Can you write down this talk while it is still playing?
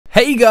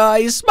Hey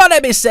guys, my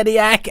name is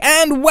Seniac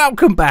and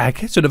welcome back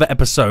to another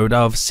episode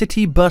of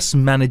City Bus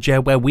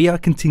Manager, where we are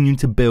continuing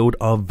to build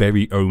our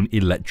very own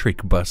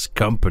electric bus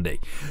company.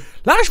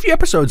 Last few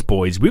episodes,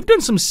 boys, we've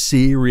done some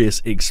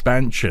serious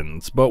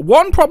expansions, but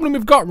one problem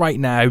we've got right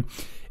now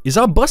is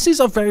our buses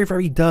are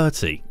very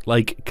dirty,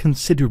 like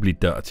considerably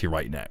dirty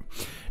right now.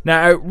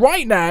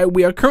 Right now,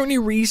 we are currently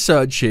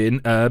researching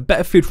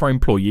better food for our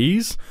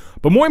employees,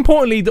 but more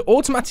importantly, the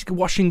automatic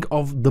washing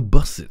of the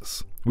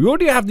buses. We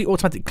already have the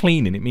automatic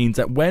cleaning. It means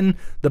that when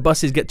the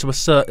buses get to a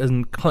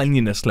certain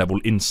cleanliness level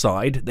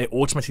inside, they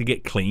automatically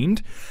get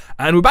cleaned.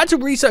 And we're about to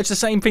research the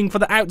same thing for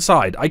the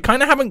outside. I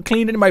kind of haven't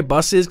cleaned any of my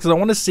buses because I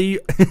want to see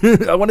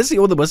I want to see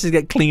all the buses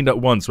get cleaned at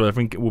once, so I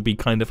think it will be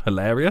kind of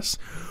hilarious.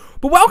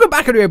 But welcome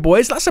back anyway,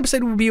 boys. Last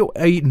episode will be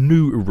a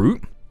new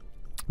route.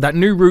 That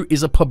new route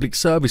is a public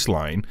service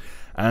line,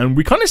 and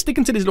we kind of stick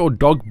into these little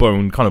dog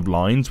bone kind of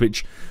lines,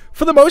 which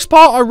for the most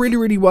part are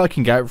really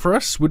working out for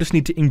us. We just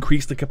need to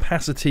increase the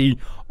capacity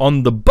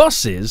on the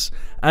buses,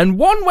 and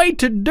one way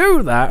to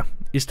do that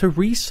is to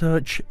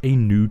research a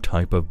new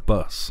type of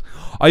bus.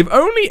 I've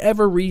only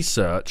ever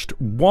researched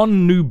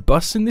one new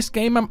bus in this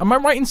game. Am I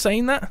right in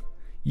saying that?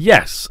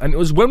 Yes, and it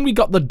was when we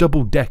got the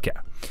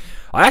double-decker.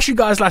 I asked you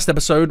guys last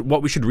episode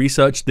what we should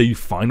research, the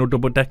final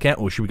double-decker,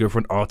 or should we go for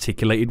an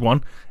articulated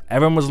one?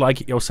 Everyone was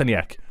like, yo,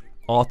 Seniac,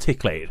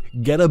 articulated.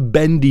 Get a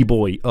bendy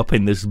boy up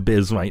in this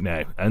biz right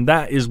now. And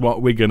that is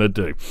what we're going to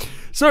do.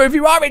 So if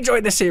you are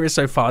enjoying this series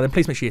so far, then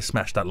please make sure you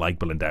smash that like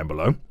button down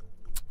below.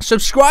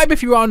 Subscribe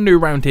if you are new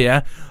around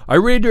here. I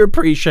really do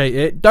appreciate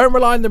it. Don't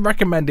rely on the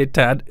recommended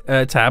tab.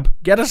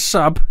 Get a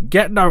sub.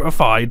 Get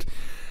notified.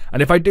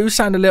 And if I do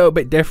sound a little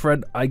bit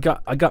different, I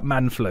got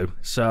man flu.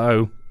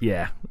 So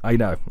yeah, I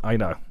know.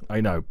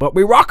 But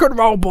we rock and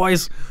roll,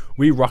 boys.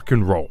 We rock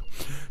and roll.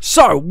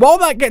 So while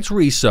that gets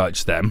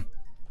researched then,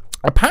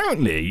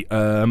 apparently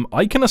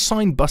I can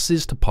assign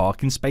buses to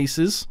parking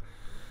spaces.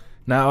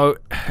 Now,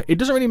 it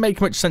doesn't really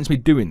make much sense me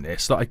doing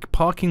this, like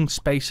parking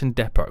space and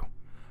depot.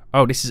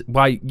 Oh, this is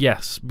why,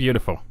 yes,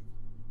 beautiful.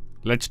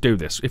 Let's do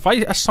this. If I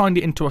assigned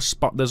it into a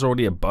spot there's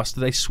already a bus,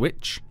 do they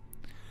switch?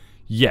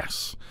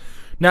 Yes.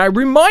 Now,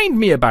 remind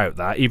me about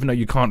that, even though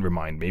you can't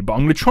remind me, but I'm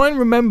going to try and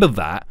remember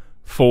that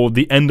for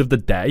the end of the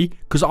day,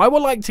 because I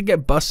would like to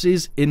get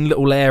buses in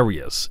little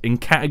areas, in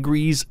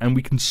categories, and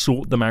we can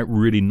sort them out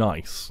really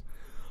nice.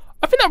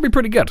 I think that would be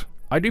pretty good.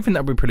 I do think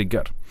that would be pretty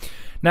good.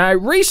 Now,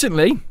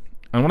 recently,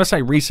 I want to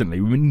say recently,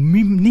 we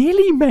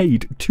nearly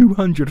made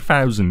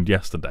 200,000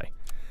 yesterday.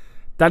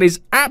 That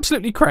is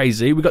absolutely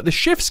crazy. We got the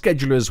shift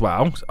scheduler as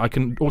well. I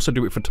can also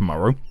do it for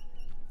tomorrow.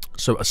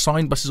 So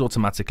assign buses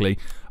automatically,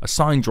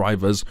 assign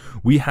drivers.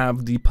 We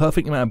have the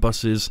perfect amount of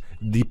buses,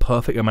 the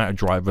perfect amount of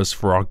drivers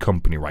for our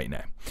company right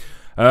now.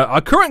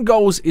 Our current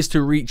goals is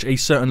to reach a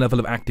certain level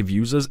of active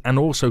users and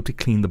also to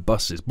clean the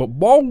buses. But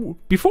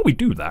before we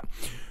do that,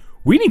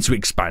 we need to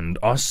expand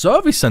our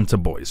service center,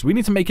 boys. We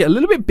need to make it a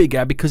little bit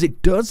bigger because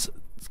it does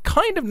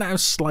kind of now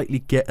slightly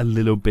get a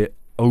little bit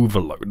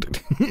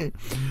overloaded.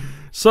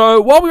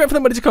 So while we wait for the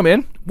money to come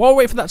in, while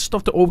we wait for that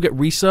stuff to all get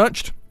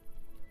researched,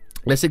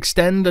 let's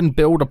extend and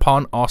build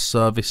upon our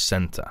service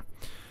center.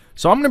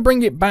 So I'm going to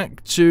bring it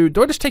back to...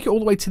 Do I just take it all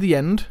the way to the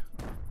end?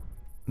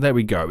 There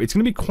we go. It's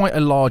going to be quite a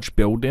large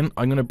building.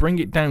 I'm going to bring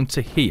it down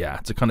to here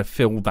to kind of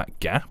fill that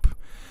gap.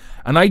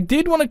 And I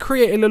did want to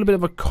create a little bit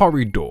of a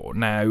corridor.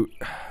 Now,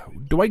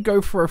 do I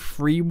go for a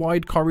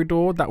 3-wide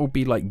corridor? That would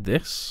be like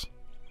this.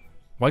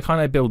 Why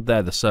can't I build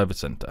there, the service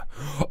center?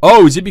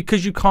 Oh, is it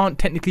because you can't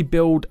technically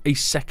build a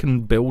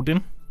second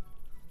building?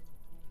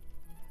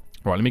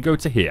 Right, let me go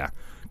to here.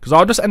 Because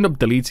I'll just end up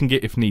deleting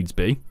it if needs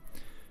be.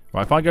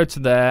 Right, if I go to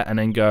there and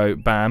then go,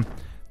 bam.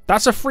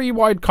 That's a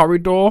 3-wide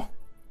corridor.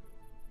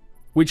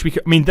 Which we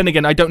could, I mean, then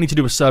again, I don't need to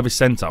do a service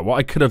center. What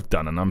I could have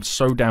done, and I'm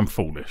so damn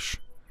foolish.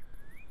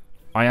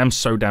 I am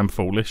so damn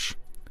foolish.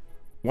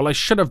 What I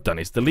should have done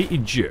is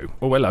deleted you.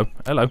 Oh,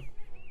 hello.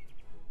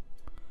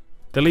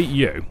 Delete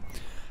you.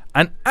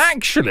 And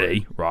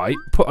actually, right,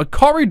 put a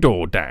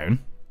corridor down.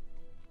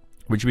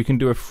 Which we can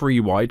do a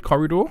 3-wide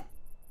corridor.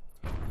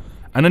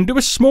 And then do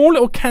a small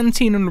little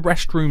canteen and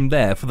restroom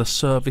there for the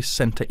service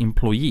center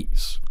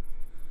employees.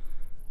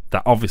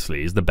 That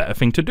obviously is the better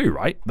thing to do,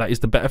 right? That is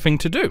the better thing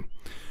to do.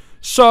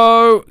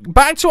 So,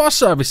 back to our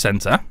service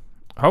center.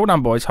 Hold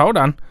on, boys, hold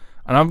on.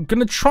 And I'm going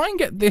to try and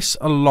get this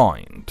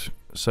aligned.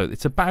 So,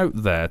 it's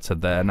about there to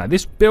there. Now,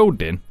 this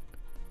building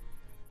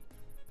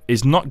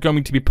is not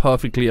going to be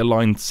perfectly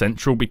aligned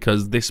central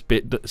because this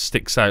bit that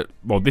sticks out,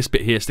 well, this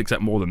bit here sticks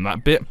out more than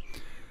that bit.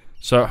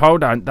 So,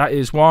 hold on. That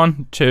is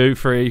 1, 2,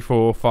 3,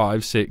 4,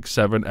 5, 6,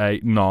 7,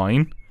 8,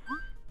 9.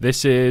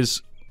 This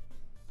is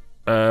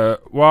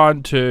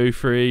 1, 2,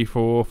 3,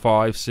 4,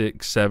 5,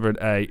 6, 7,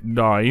 8,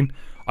 9.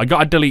 I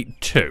gotta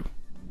delete 2.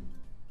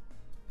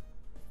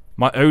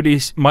 My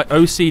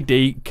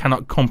OCD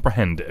cannot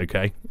comprehend it,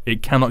 okay?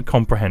 It cannot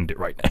comprehend it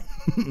right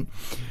now.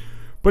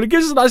 But it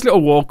gives us a nice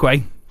little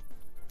walkway.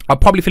 I'll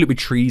probably fill it with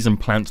trees and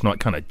plants and all that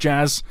kind of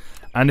jazz.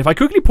 And if I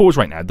quickly pause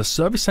right now, the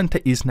service center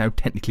is now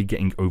technically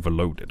getting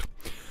overloaded.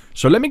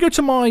 So let me go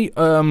to my,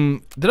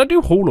 did I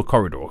do hall or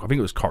corridor? I think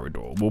it was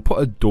corridor. We'll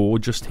put a door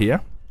just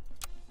here.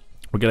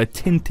 We'll get a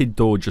tinted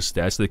door just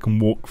there so they can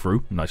walk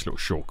through. Nice little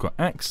shortcut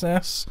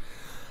access.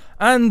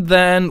 And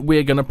then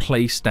we're going to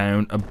place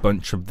down a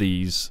bunch of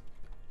these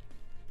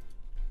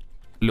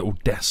little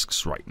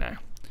desks right now.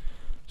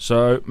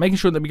 So making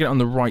sure that we get it on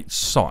the right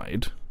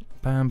side.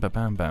 Bam, bam,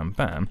 bam, bam,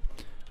 bam.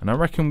 And I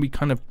reckon we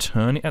kind of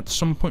turn it at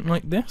some point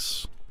like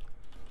this.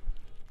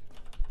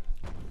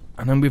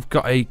 And then we've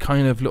got a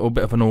kind of little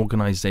bit of an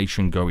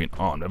organization going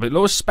on. A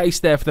little space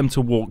there for them to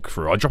walk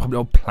through. I'll drop a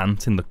little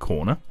plant in the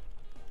corner.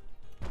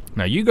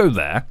 Now you go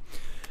there.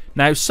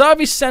 Now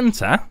service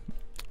center,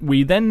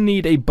 we then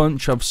need a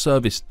bunch of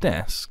service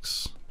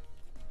desks,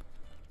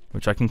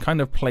 which I can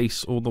kind of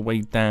place all the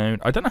way down.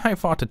 I don't know how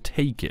far to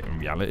take it in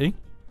reality.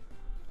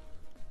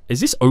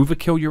 Is this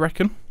overkill, you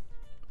reckon?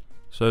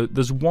 So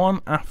there's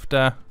one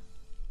after.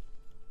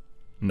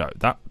 No,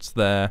 that's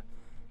there.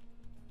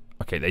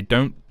 Okay, they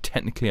don't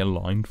technically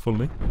align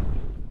fully,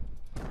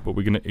 but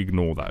we're going to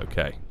ignore that,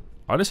 okay.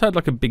 I just heard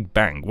like a big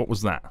bang. What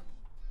was that?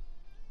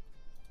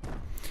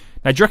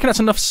 Now, do you reckon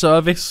that's enough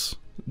service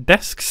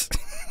desks?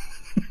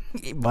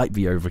 It might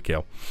be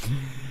overkill.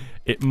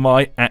 It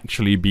might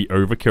actually be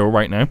overkill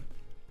right now.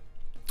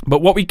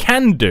 But what we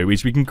can do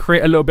is we can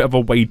create a little bit of a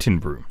waiting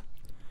room.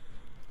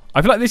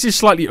 I feel like this is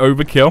slightly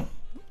overkill.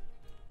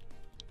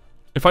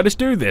 If I just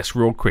do this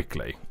real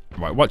quickly.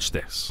 Right, watch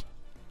this.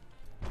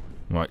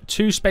 Right,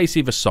 2 space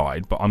either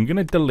side, but I'm going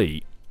to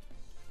delete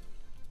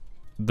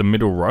the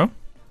middle row.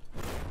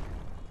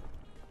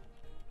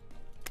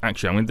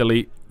 Actually, I'm going to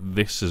delete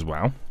this as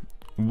well.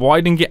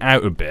 Widen it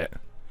out a bit.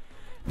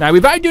 Now,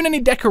 without doing any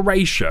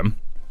decoration,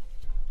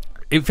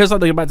 it feels like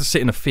they're about to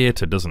sit in a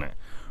theatre, doesn't it?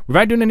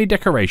 Without doing any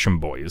decoration,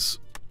 boys,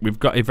 we've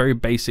got a very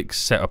basic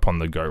setup on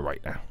the go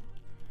right now.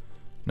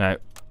 Now,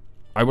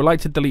 I would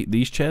like to delete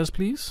these chairs,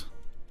 please.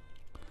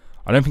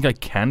 I don't think I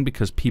can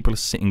because people are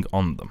sitting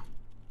on them.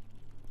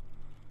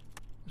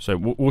 So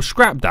we'll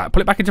scrap that,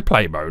 put it back into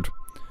play mode.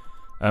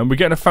 We're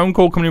getting a phone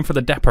call coming in for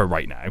the depot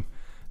right now.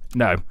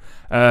 No.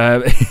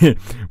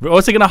 We're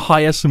also going to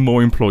hire some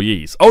more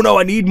employees. Oh no,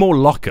 I need more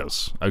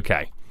lockers.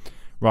 Okay.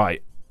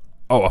 Right.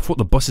 Oh, I thought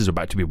the buses were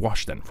about to be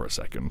washed then for a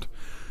second.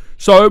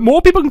 So more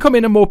people can come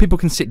in and more people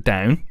can sit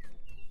down.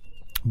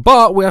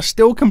 But we are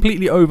still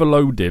completely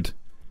overloaded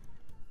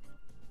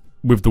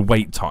with the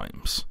wait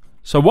times.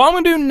 So what I'm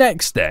going to do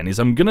next then is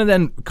I'm going to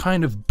then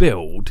kind of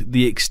build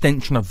the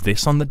extension of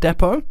this on the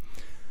depot.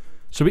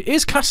 So it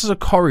is classed as a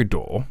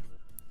corridor.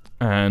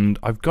 And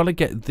I've got to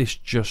get this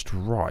just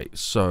right.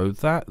 So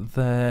that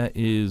there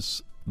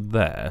is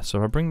there. So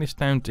if I bring this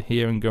down to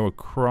here and go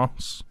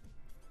across.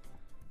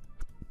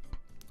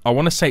 I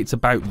want to say it's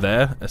about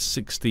there, a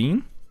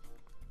 16.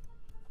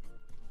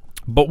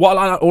 But what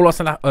I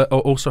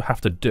also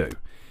have to do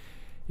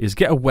is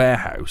get a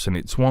warehouse. And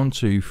it's 1,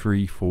 2,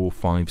 3, 4,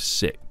 5,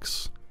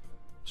 6.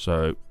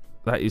 So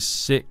that is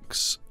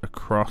 6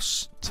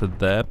 across to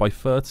there by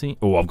 30.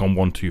 Oh, I've gone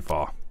 1 too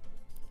far.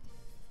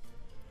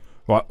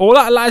 Right, all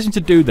that allows me to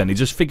do then is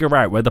just figure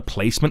out where the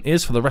placement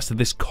is for the rest of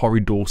this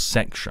corridor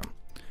section.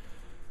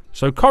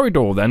 So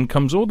corridor then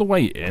comes all the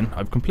way in.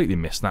 I've completely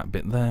missed that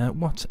bit there.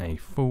 What a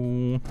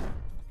fool.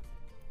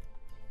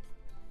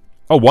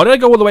 Oh, why did I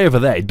go all the way over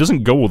there? It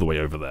doesn't go all the way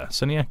over there.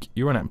 Seniac,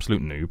 you're an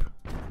absolute noob.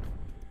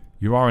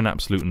 You are an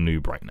absolute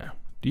noob right now.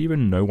 Do you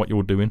even know what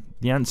you're doing?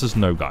 The answer's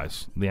no,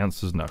 guys. The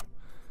answer's no.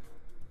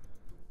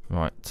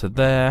 Right, to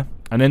there.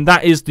 And then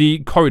that is the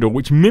corridor,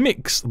 which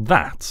mimics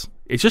that.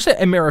 It's just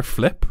a mirror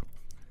flip.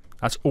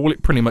 That's all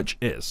it pretty much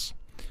is.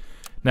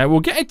 Now, we'll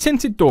get a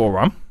tinted door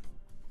on.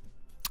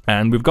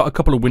 And we've got a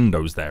couple of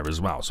windows there as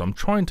well. So I'm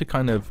trying to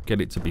kind of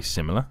get it to be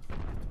similar.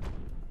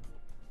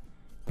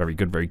 Very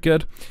good, very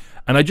good.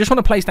 And I just want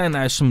to place down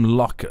now some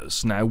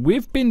lockers. Now,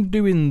 we've been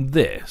doing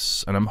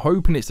this. And I'm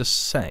hoping it's the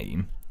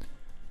same.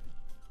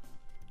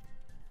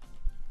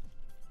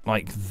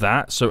 Like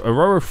that. So a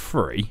row of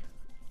 3.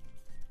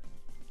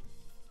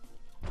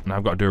 Now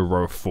I've got to do a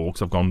row of 4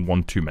 because I've gone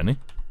 1 too many.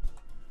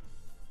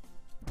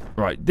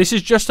 Right, this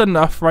is just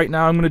enough right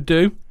now I'm going to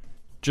do.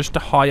 Just to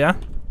hire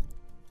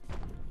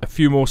a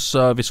few more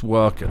service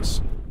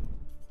workers.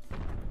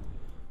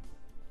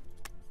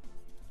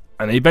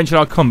 And eventually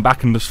I'll come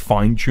back and just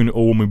fine tune it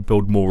all and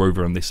build more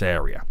over in this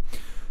area.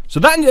 So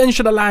that then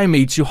should allow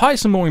me to hire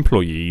some more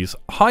employees,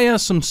 hire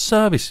some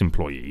service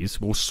employees.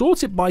 We'll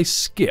sort it by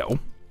skill.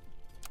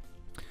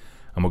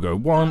 And we'll go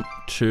 1,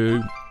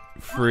 2,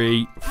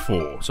 3,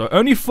 4. So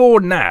only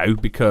 4 now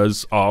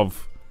because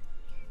of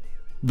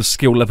the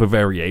skill level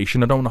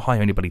variation. I don't want to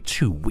hire anybody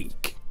too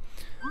weak.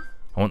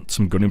 I want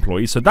some good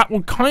employees. So that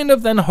will kind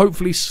of then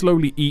hopefully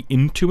slowly eat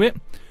into it.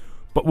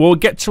 But we'll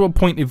get to a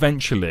point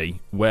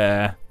eventually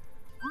where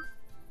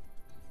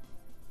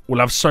we'll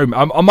have so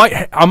many.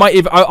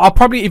 I'll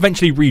probably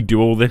eventually redo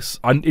all this.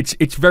 And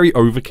it's very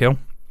overkill.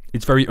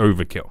 It's very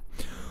overkill.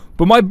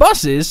 But my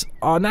buses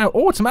are now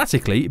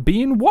automatically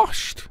being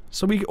washed.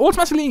 So we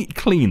automatically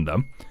clean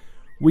them.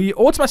 We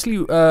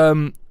automatically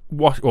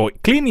wash or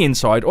clean the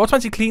inside,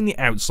 automatically clean the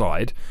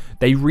outside.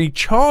 They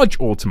recharge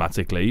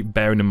automatically,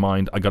 bearing in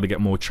mind I got to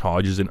get more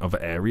charges in other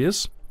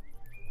areas.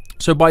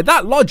 So by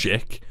that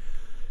logic,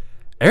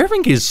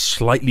 everything is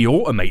slightly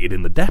automated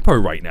in the depot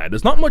right now.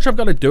 There's not much I've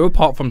got to do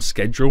apart from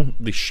schedule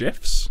the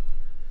shifts.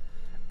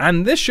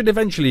 And this should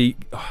eventually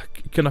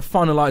kind of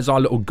finalize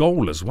our little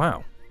goal as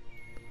well.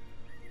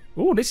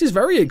 Oh, this is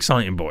very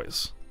exciting,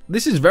 boys.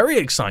 This is very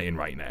exciting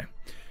right now.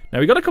 Now,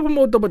 we got a couple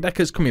more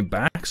double-deckers coming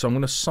back, so I'm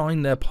going to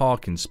sign their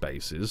parking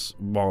spaces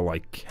while I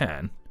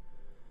can.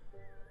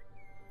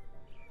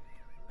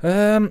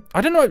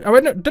 I don't know.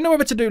 I don't know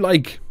whether to do,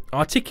 like,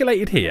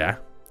 articulated here,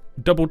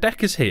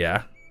 double-deckers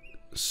here,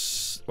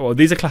 or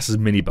these are classed as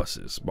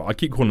minibuses, but I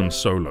keep calling them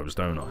solos,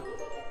 don't I?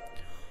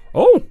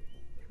 Oh,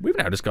 we've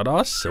now just got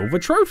our silver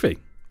trophy.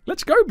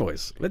 Let's go,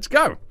 boys. Let's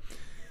go.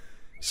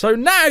 So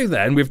now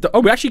then, we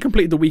actually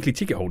completed the weekly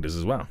ticket holders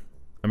as well.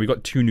 And we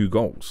got 2 new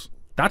goals.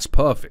 That's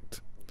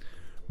perfect.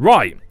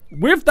 Right,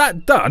 with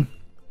that done,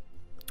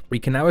 we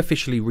can now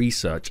officially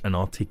research an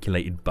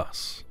articulated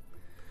bus.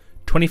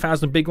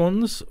 20,000 big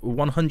ones,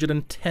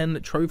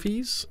 110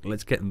 trophies.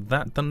 Let's get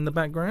that done in the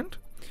background.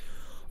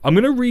 I'm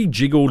going to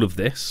rejig all of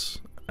this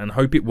and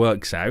hope it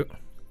works out.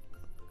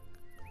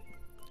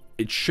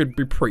 It should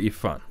be pretty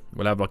fun.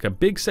 We'll have like a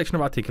big section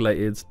of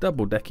articulateds,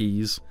 double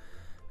deckies,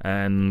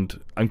 and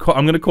I'm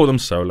going to call them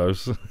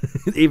solos,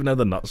 even though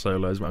they're not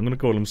solos, but I'm going to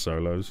call them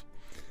solos.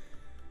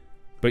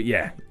 But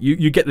yeah,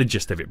 you get the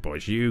gist of it,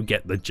 boys. You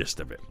get the gist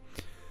of it.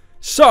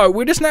 So,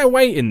 we're just now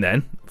waiting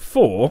then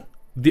for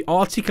the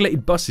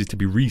articulated buses to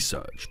be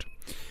researched.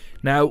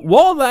 Now,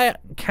 while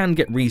that can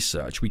get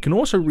researched, we can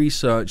also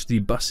research the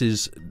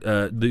buses,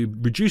 the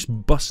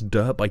reduced bus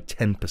dirt by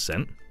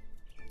 10%.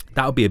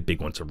 That would be a big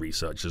one to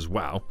research as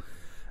well.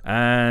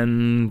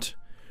 And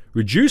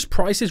reduce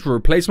prices for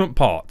replacement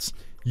parts.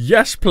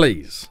 Yes,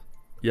 please.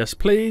 Yes,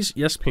 please.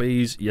 Yes,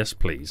 please. Yes,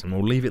 please. And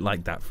we'll leave it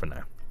like that for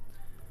now.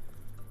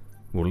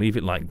 We'll leave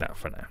it like that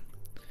for now.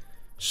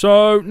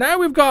 So now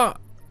we've got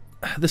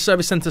the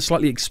service centre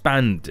slightly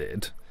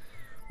expanded.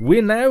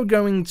 We're now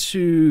going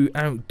to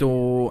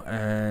outdoor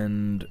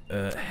and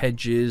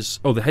hedges.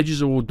 Oh, the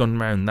hedges are all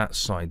done around that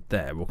side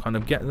there. We'll kind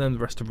of get them, the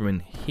rest of them in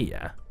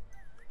here.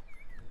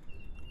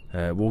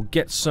 We'll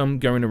get some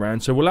going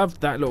around. So we'll have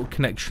that little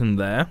connection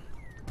there.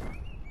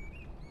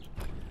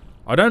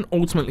 I don't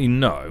ultimately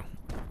know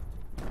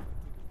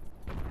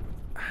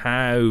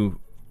how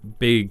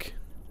big,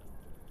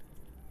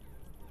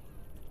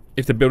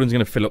 if the building's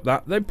going to fill up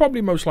that. They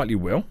probably most likely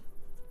will.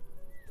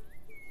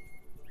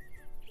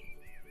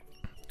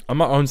 I'm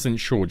not 100%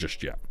 sure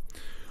just yet.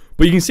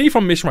 But you can see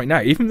from this right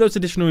now, even with those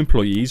additional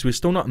employees, we're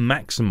still not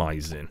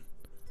maximizing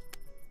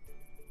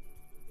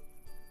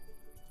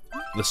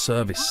the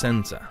service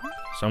center.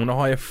 So I'm going to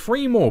hire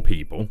 3 more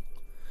people.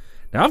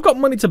 Now, I've got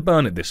money to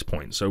burn at this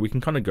point, so we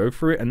can kind of go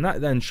through it, and that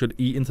then should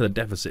eat into the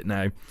deficit.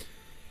 Now,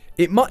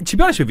 it might, to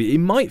be honest with you, it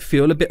might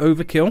feel a bit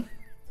overkill,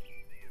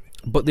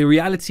 but the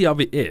reality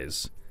of it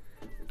is,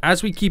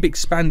 as we keep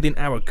expanding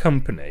our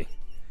company,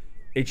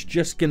 it's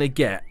just going to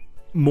get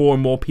more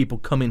and more people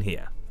coming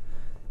here.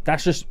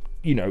 That's just,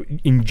 you know,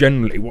 in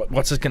generally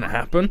what's just going to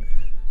happen.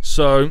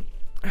 So,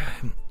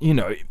 you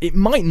know, it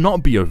might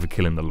not be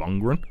overkill in the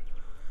long run.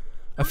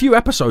 A few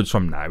episodes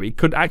from now, it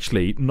could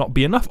actually not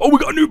be enough. Oh, we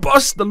got a new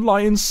bus, the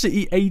Lion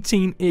City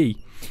 18E.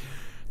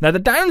 Now, the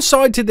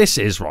downside to this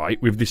is, right,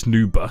 with this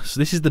new bus,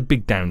 this is the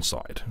big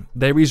downside.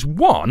 There is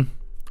one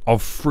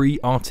of 3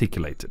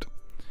 articulated.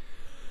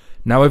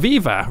 Now, I've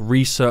either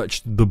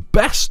researched the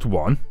best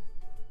one,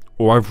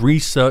 or I've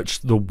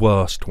researched the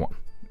worst one.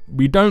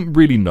 We don't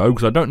really know,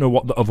 because I don't know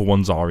what the other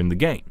ones are in the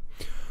game.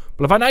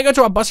 But if I now go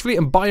to our bus fleet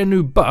and buy a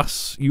new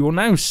bus, you will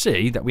now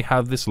see that we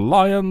have this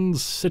Lion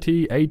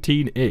City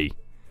 18E.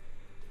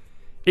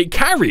 It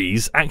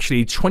carries,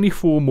 actually,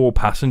 24 more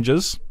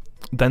passengers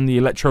than the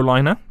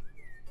Electroliner.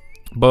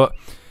 But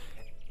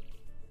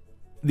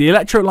the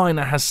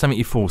Electroliner has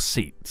 74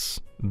 seats.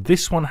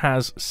 This one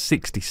has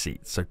 60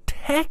 seats. So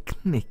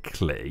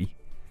technically,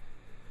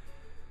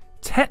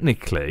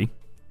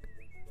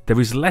 there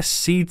is less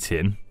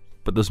seating,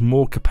 but there's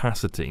more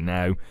capacity.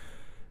 Now,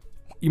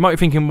 you might be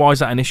thinking, why is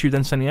that an issue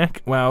then, Seniac?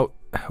 Well,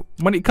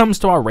 when it comes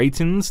to our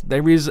ratings,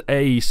 there is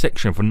a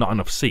section for not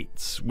enough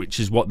seats,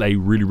 which is what they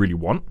really, really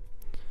want.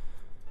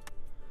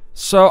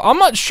 So I'm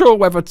not sure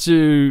whether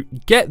to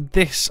get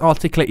this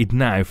articulated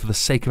now for the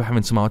sake of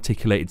having some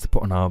articulated to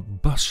put on our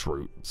bus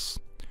routes,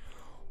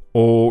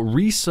 or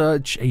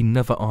research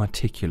another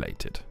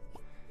articulated.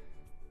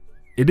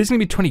 It is going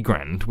to be 20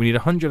 grand. We need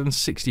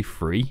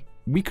 163.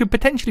 We could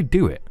potentially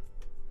do it.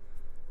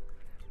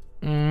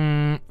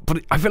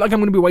 But I feel like I'm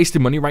going to be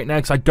wasting money right now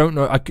because I don't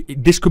know.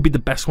 This could be the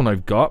best one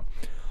I've got.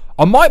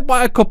 I might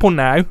buy a couple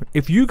now.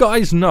 If you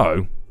guys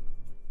know,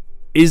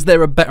 is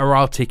there a better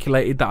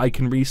articulated that I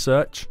can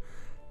research?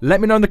 Let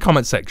me know in the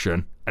comment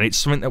section, and it's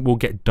something that will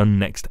get done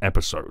next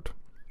episode.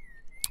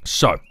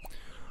 So,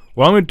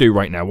 what I'm going to do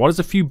right now, while there's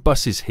a few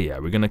buses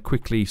here, we're going to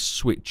quickly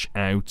switch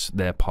out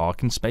their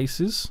parking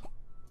spaces.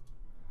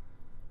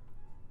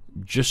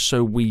 Just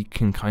so we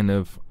can kind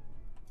of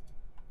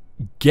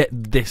get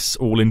this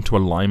all into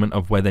alignment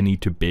of where they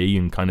need to be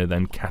and kind of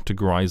then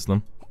categorize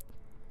them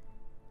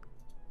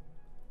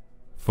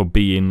for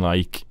being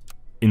like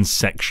in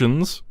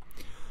sections.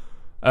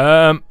 Do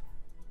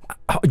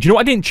you know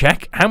what I didn't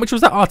check? How much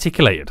was that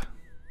articulated?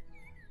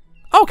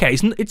 Okay,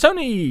 it's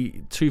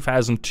only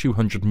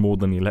 2,200 more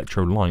than the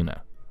Electro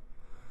Liner.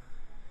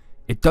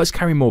 It does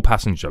carry more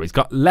passengers though. It's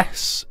got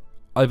less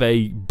of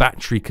a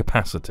battery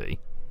capacity.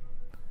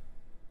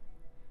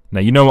 Now,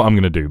 you know what I'm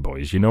going to do,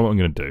 boys. You know what I'm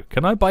going to do.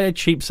 Can I buy a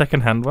cheap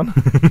second-hand one?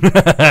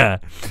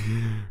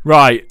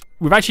 Right.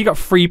 We've actually got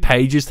 3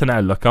 pages to now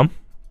look on.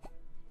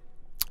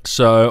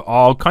 So,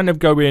 I'll kind of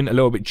go in a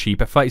little bit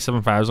cheaper.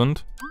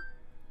 37,000.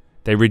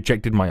 They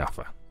rejected my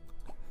offer.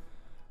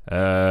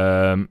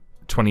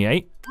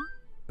 28.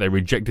 They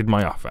rejected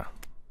my offer.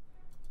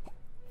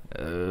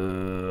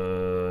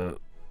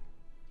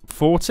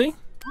 40.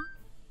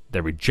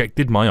 They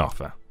rejected my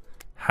offer.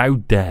 How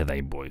dare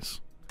they, boys?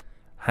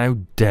 How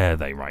dare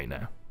they right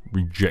now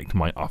reject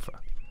my offer?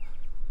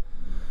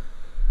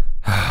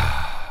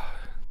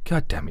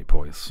 God damn it,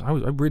 boys. I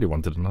really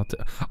wanted to not.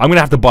 I'm going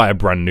to have to buy a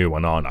brand new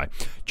one, aren't I?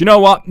 Do you know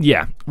what?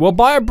 Yeah, we'll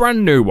buy a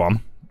brand new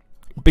one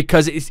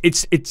because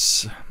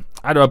it's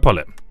how do I put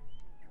it?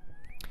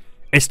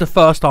 It's the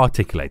first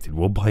articulated.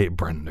 We'll buy it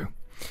brand new.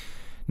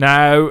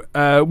 Now,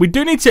 we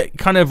do need to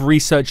kind of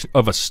research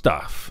other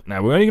stuff.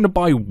 Now, we're only going to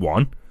buy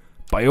one,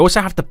 but I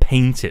also have to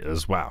paint it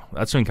as well.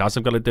 That's something else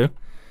I've got to do.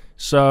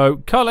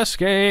 So, color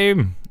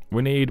scheme.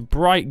 We need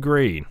bright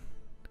green.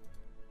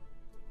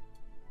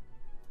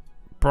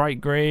 Bright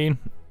green.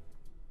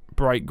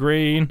 Bright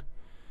green.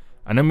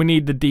 And then we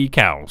need the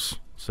decals.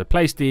 So,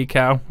 place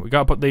decal. We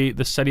got to put the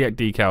Zodiac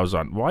decals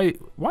on.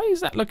 Why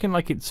is that looking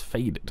like it's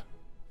faded?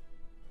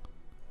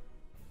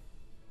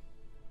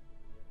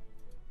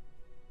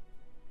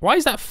 Why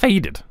is that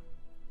faded?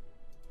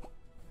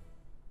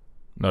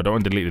 No, I don't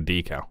want to delete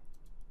the decal.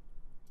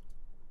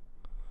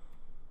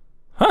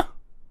 Huh?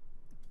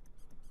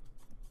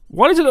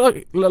 Why does it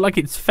look like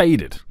it's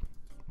faded?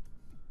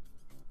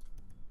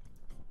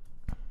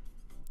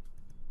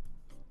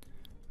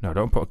 No,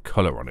 don't put a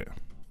colour on it.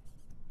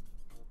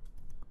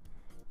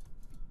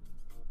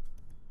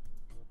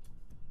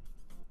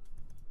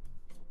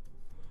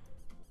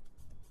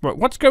 Right,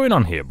 what's going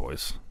on here,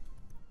 boys?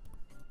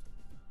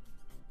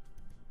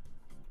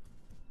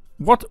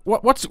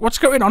 What's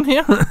going on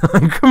here?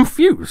 I'm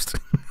confused.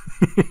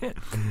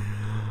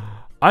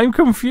 I'm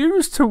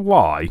confused to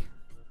why.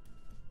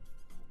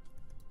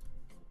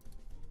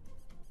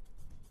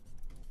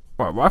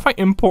 Right, what if I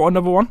import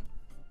another one?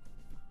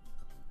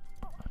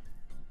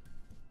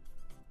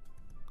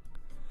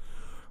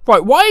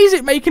 Right, why is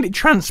it making it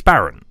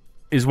transparent?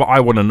 Is what I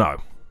want to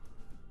know.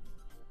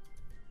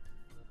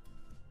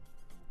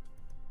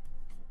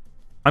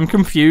 I'm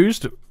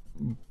confused,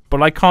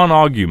 but I can't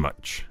argue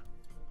much.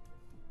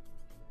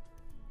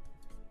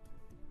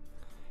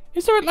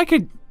 Is there like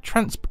a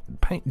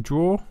paint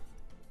draw?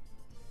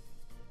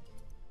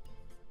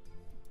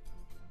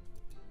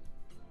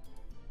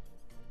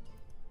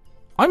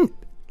 I'm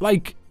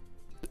like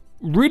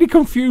really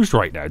confused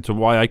right now to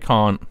why I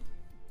can't.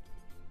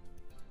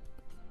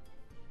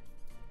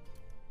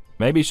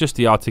 Maybe it's just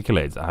the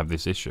articulators that have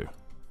this issue.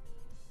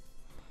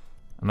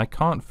 And I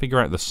can't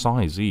figure out the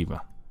size either.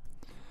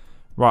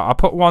 Right, I'll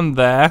put one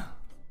there.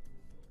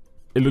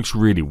 It looks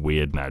really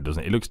weird now,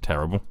 doesn't it? It looks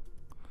terrible.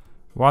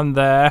 One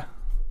there.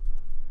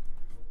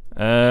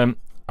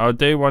 I'll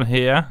do one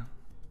here.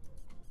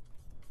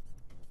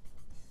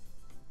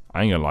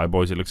 I ain't gonna lie,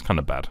 boys, it looks kind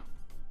of bad.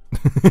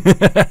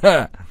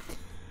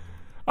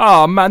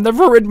 Oh man, they've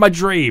ruined my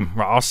dream.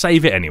 Right, I'll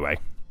save it anyway.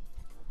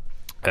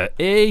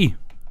 E.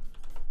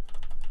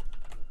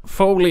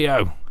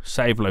 Folio.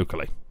 Save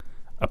locally.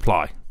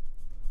 Apply.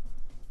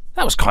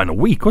 That was kind of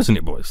weak, wasn't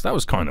it, boys? That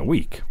was kind of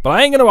weak. But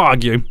I ain't gonna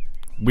argue.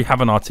 We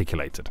haven't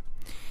articulated.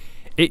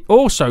 It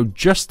also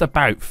just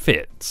about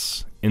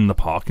fits in the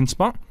parking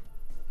spot.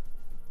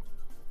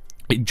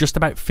 It just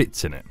about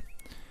fits in it.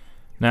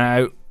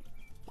 Now,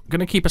 I'm going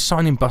to keep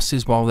assigning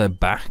buses while they're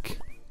back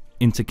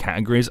into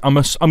categories. I'm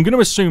going to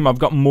assume I've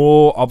got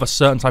more of a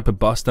certain type of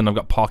bus than I've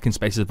got parking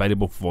spaces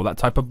available for that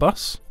type of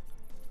bus.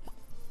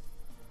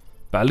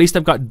 But at least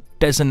I've got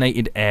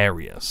designated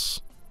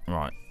areas.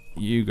 Right,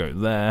 you go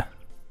there.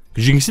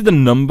 Because you can see the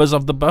numbers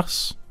of the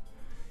bus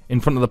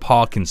in front of the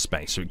parking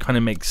space, so it kind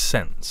of makes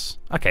sense.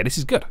 Okay, this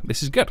is good.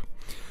 This is good.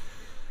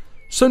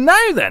 So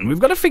now then, we've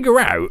got to figure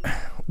out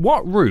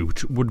what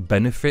route would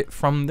benefit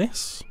from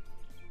this.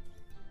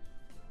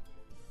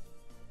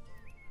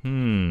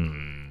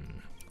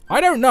 I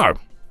don't know.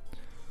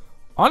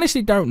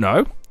 Honestly, don't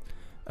know.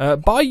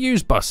 Buy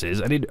used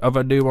buses. Any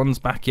other new ones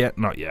back yet?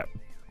 Not yet.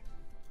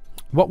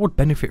 What would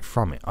benefit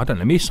from it? I don't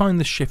know. Let me assign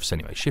the shifts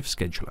anyway. Shift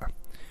scheduler.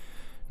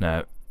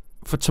 Now,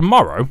 for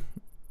tomorrow,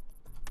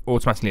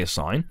 automatically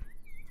assign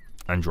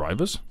and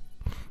drivers.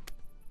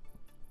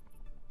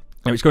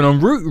 Now it's going on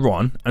Route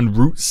 1 and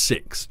Route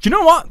 6. Do you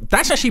know what?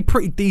 That's actually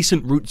pretty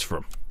decent routes for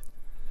them.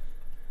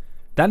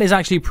 That is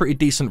actually pretty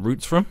decent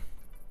routes for them.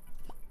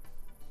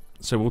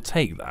 So we'll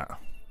take that.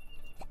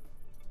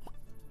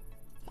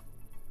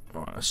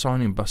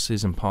 assigning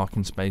buses and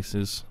parking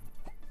spaces.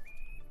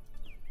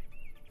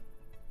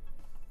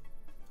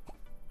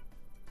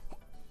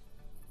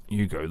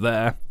 You go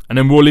there. And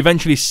then we'll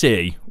eventually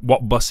see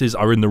what buses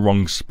are in the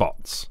wrong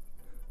spots.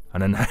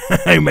 And then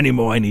how many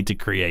more I need to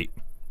create.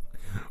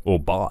 Or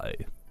buy.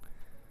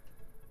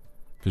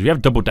 Because we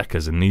have double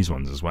deckers in these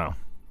ones as well.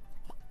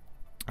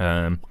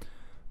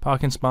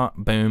 Parking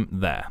spot, boom,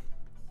 there.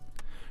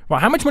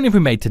 Right, how much money have we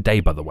made today,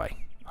 by the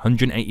way?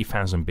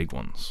 180,000 big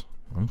ones.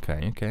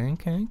 Okay.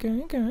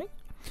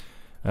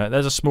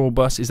 There's a small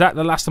bus. Is that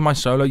the last of my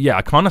solo? Yeah,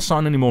 I can't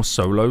assign any more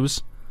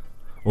solos.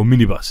 Or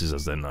minibuses,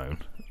 as they're known.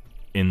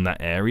 In that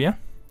area.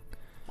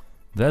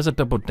 There's a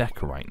double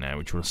decker right now,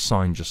 which will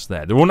assign just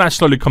there. They're all now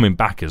slowly coming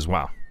back as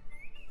well.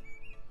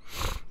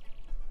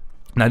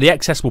 Now, the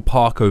excess will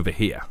park over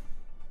here.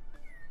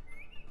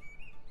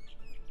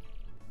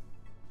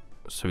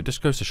 So it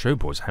just goes to show,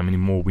 boys, how many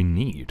more we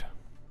need.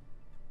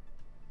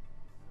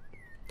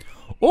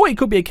 Or it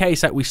could be a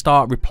case that we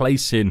start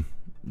replacing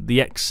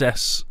the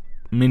excess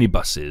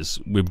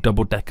minibuses with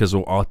double-deckers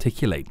or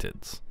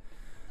articulateds.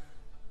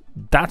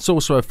 That's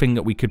also a thing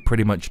that we could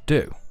pretty much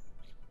do.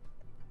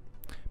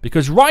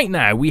 Because right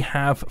now we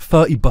have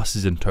 30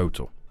 buses in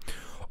total.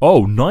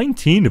 Oh,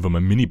 19 of them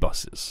are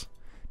minibuses.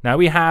 Now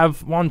we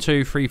have 1,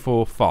 2, 3,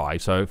 4,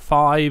 5. So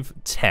 5,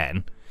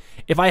 10.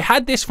 If I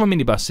had this for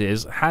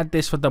minibuses, had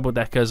this for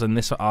double-deckers, and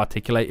this for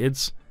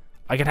articulateds,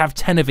 I could have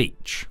 10 of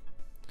each.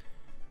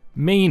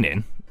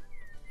 Meaning,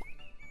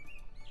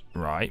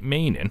 I've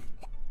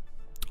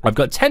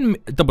got 10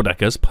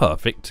 double-deckers,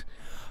 perfect.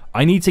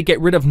 I need to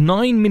get rid of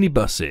 9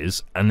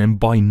 minibuses and then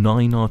buy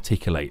 9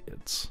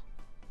 articulateds.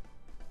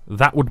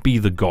 That would be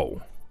the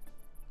goal.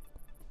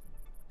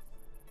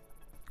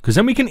 Because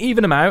then we can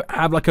even them out,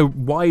 have like a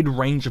wide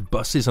range of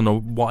buses and a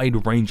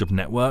wide range of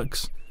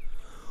networks.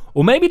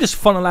 Or maybe just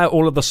funnel out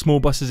all of the small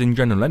buses in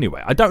general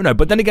anyway. I don't know.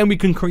 But then again, we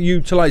can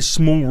utilize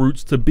small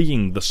routes to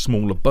being the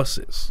smaller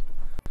buses.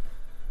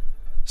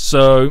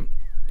 So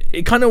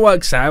it kind of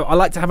works out. I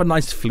like to have a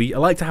nice fleet. I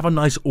like to have a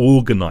nice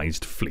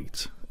organized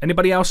fleet.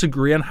 Anybody else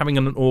agree on having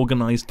an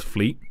organized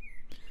fleet?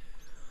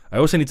 I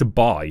also need to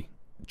buy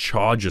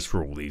chargers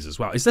for all these as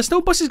well. Is there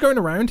still buses going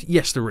around?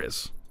 Yes, there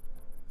is.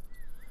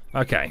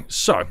 Okay,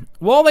 so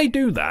while they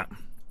do that,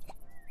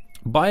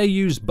 buy a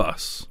used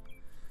bus.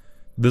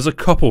 There's a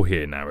couple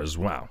here now as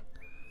well.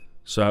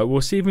 So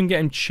we'll see if we can get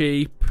them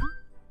cheap.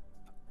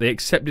 They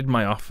accepted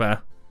my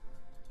offer.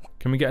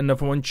 Can we get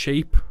another one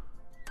cheap?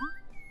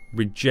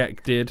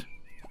 Rejected.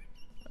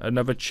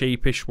 Another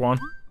cheapish one.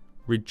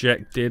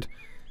 Rejected.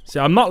 See,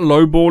 I'm not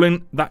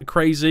lowballing that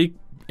crazy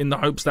in the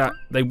hopes that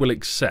they will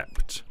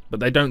accept. But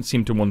they don't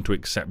seem to want to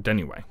accept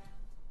anyway.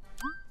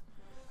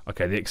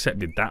 Okay, they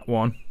accepted that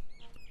one.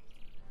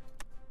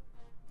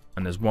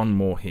 And there's one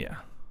more here.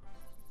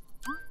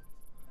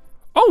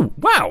 Oh,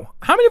 wow.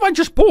 How many have I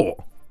just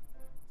bought?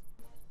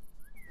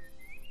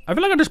 I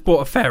feel like I just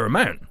bought a fair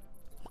amount.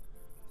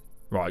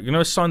 Right, you're going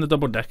to assign the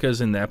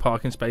double-deckers in their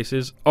parking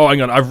spaces. Oh,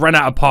 hang on. I've run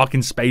out of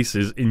parking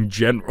spaces in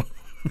general.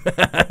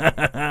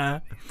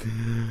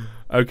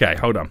 Okay,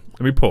 hold on.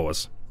 Let me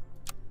pause.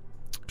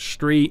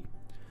 Street.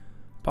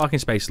 Parking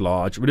space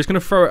large. We're just going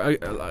to throw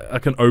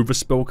like an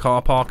overspill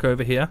car park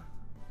over here.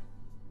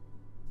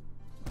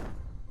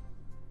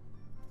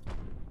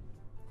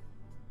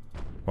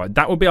 Right,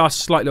 that will be our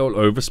slight little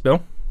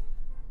overspill.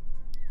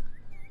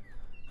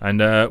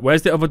 And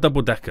where's the other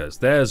double-deckers?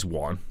 There's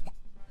one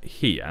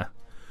here.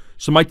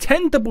 So my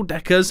 10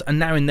 double-deckers are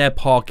now in their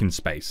parking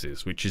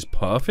spaces, which is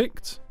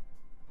perfect.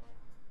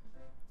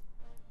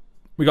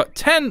 We got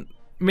 10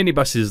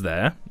 minibuses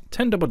there,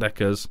 10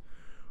 double-deckers.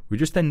 We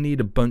just then need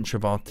a bunch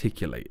of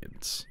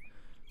articulateds.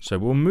 So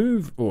we'll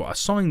move, or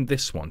assign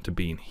this one to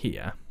be in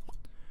here.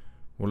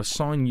 We'll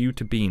assign you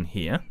to be in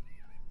here.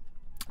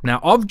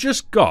 Now, I've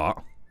just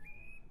got...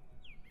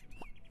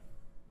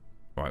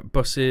 Right,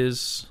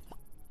 buses.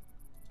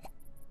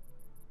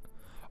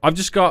 I've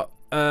just got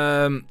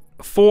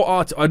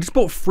I just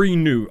bought 3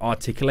 new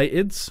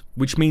articulateds,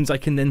 which means I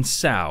can then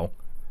sell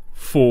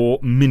 4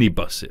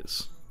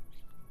 minibuses.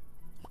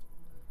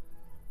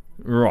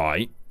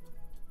 Right.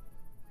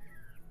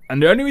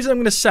 And the only reason I'm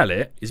going to sell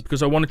it is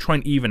because I want to try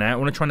and even out. I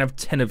want to try and have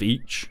 10 of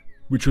each,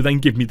 which will then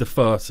give me the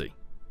 30.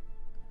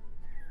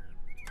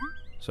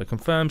 So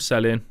confirm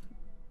selling.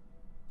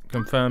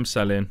 Confirm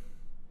selling.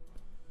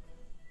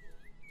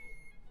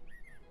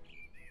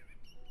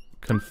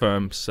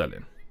 Confirm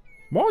selling.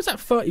 Why was that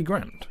 30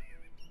 grand?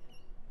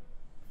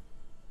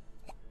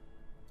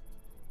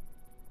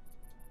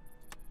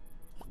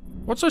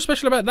 What's so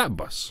special about that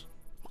bus?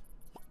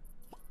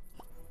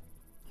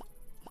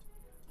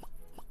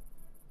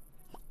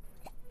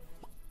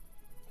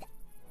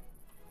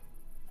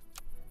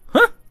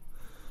 Huh?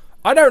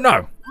 I don't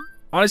know.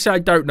 Honestly, I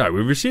don't know.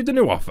 We've received a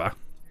new offer.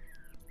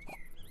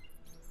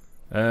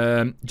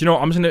 Do you know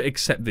what? I'm just going to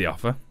accept the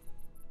offer.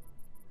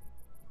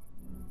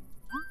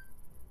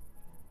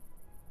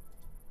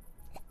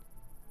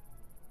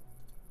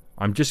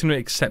 I'm just going to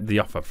accept the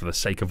offer for the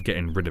sake of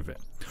getting rid of it.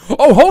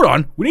 Oh, hold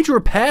on. We need to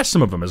repair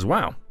some of them as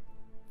well.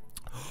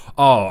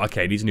 Oh,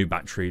 okay. Needs a new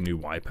battery, new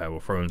wiper. We'll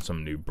throw in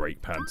some new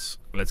brake pads.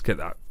 Let's get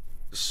that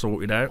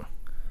sorted out.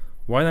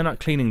 Why are they not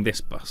cleaning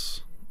this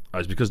bus? Oh,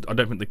 it's because I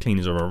don't think the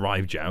cleaners have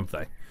arrived yet, have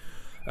they?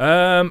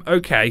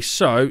 Okay,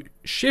 so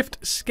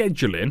shift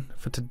scheduling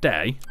for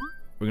today.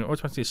 We're going to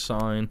automatically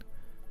assign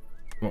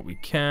what we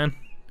can.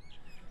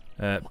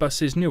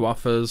 Buses, new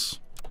offers.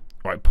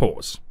 Right,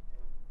 pause.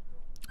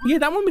 Yeah,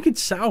 that one we could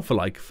sell for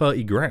like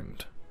 30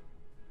 grand.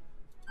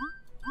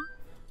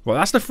 Well,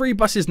 that's the free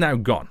buses now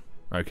gone.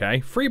 Okay,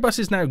 free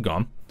buses now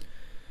gone.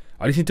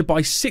 I just need to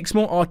buy 6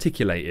 more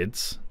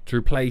articulateds to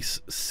replace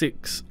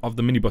 6 of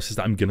the minibuses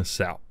that I'm going to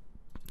sell.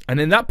 And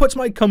then that puts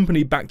my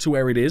company back to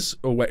where it is,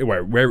 or where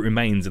it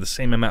remains, the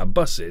same amount of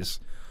buses.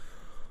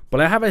 But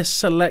I have a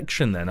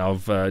selection then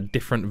of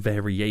different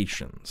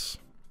variations.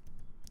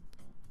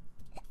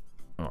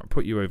 Alright,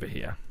 put you over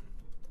here.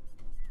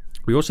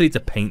 We also need to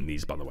paint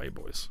these, by the way,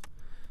 boys.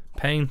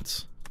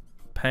 Paint.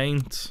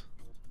 Paint.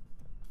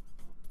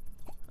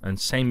 And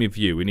same with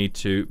you. We need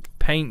to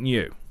paint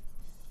you.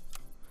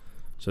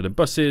 So the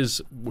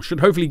buses should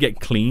hopefully get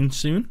clean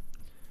soon.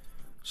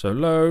 So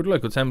load,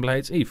 local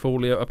templates,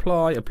 eFolio,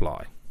 apply,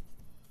 apply.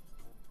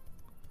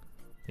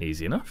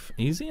 Easy enough,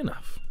 easy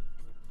enough.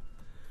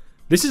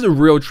 This is a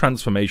real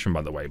transformation,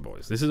 by the way,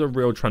 boys. This is a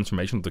real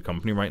transformation of the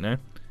company right now.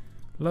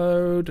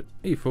 Load,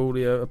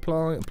 eFolio,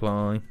 apply,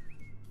 apply.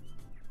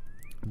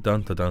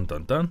 Dun, dun, dun,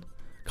 dun, dun.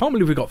 Can't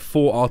believe we got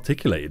 4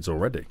 articulateds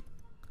already.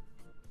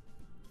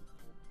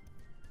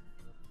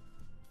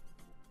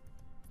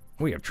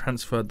 We have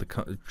transformed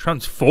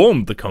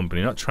the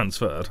company, not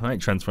transferred. I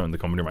ain't transferring the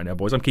company right now,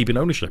 boys. I'm keeping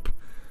ownership.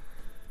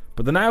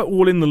 But they're now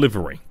all in the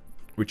livery,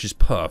 which is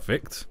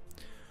perfect.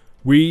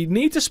 We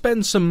need to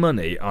spend some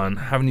money on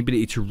having the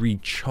ability to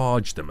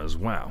recharge them as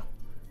well.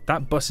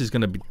 That bus is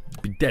going to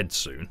be dead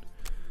soon.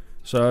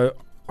 So,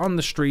 on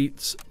the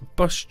streets,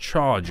 bus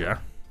charger.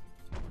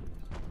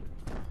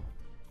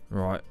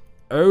 Right.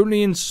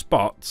 Only in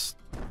spots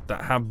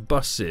that have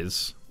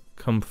buses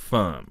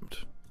confirmed.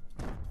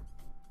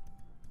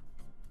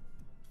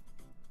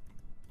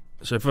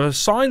 So if I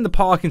assign the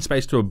parking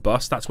space to a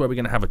bus, that's where we're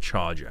going to have a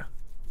charger.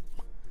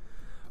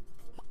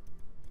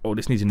 Oh,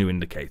 this needs a new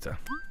indicator.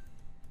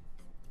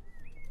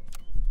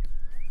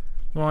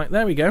 Right,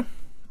 there we go.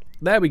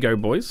 There we go,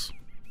 boys.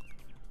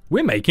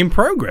 We're making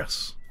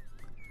progress.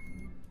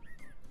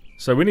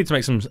 So we need to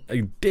make some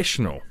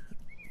additional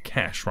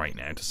cash right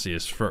now to see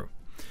us through.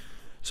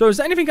 So is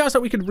there anything else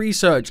that we could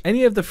research?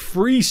 Any of the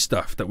free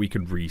stuff that we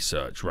could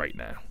research right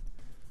now?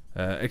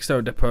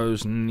 External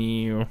depots,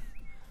 new...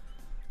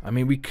 I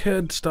mean, we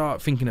could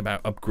start thinking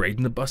about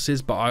upgrading the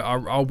buses, but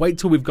I'll wait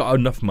till we've got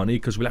enough money,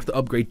 because we'll have to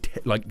upgrade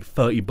like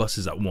 30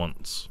 buses at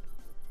once.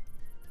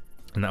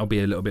 And that'll be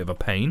a little bit of a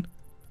pain.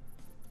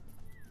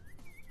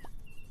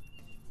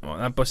 Right,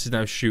 that bus is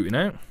now shooting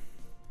out.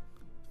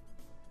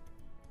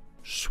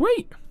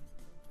 Sweet.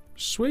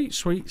 Sweet,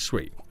 sweet,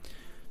 sweet.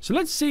 So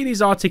let's see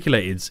these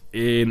articulateds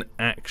in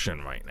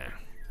action right now.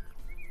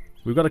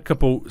 We've got a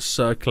couple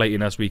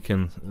circulating, as we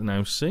can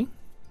now see.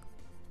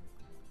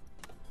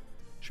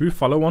 Should we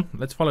follow one?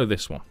 Let's follow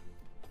this one.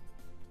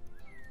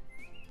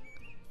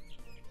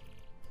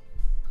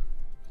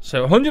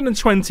 So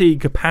 120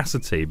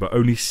 capacity, but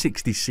only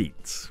 60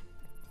 seats.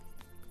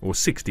 Or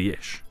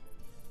 60-ish.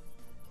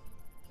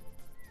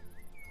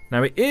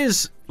 Now it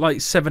is like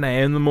 7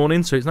 AM in the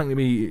morning, so it's not going to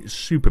be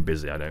super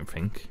busy, I don't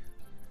think.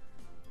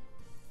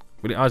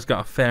 But it has got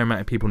a fair amount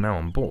of people now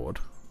on board.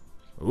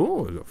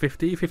 Oh, we've got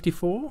 50,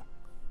 54.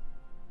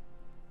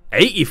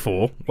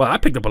 84? Well, I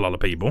picked up a lot of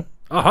people.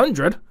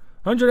 100?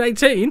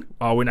 118?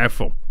 Oh, we're now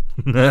full.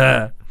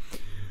 We're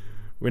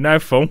now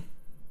full.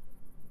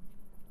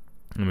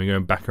 And we're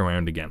going back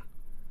around again.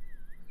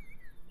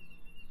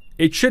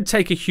 It should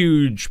take a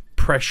huge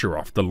pressure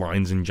off the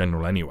lines in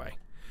general anyway.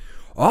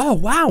 Oh,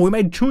 wow. We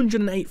made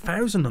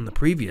 208,000 on the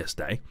previous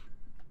day.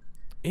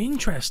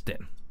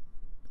 Interesting.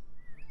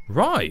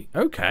 Right.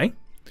 Okay.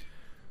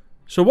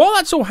 So while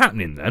that's all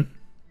happening then...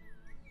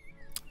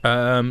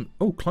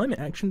 oh, Climate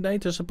Action Day.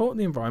 To support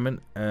the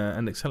environment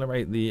and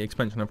accelerate the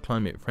expansion of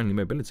climate-friendly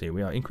mobility,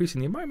 we are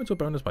increasing the environmental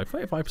bonus by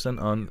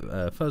 35%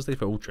 on Thursday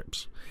for all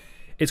trips.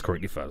 It's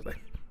currently Thursday.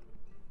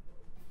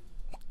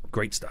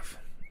 Great stuff.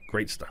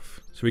 Great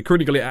stuff. So we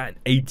currently got it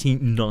at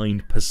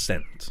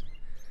 89%.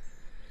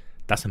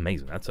 That's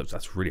amazing.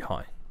 That's really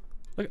high.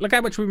 Look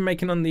how much we've been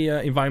making on the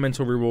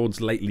environmental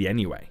rewards lately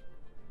anyway.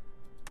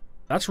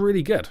 That's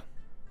really good.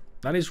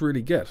 That is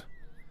really good.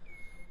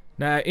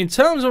 Now, in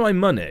terms of my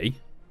money...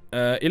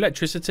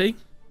 electricity,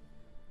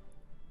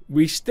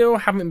 we still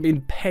haven't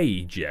been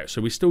paid yet,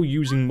 so we're still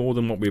using more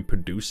than what we're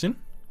producing,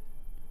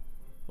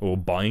 or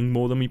buying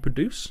more than we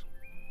produce.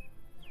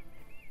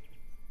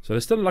 So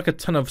there's still like a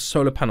ton of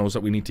solar panels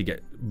that we need to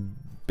get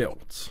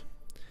built.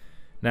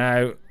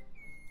 Now,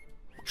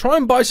 try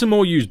and buy some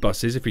more used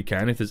buses if we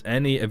can, if there's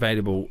any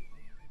available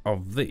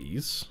of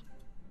these.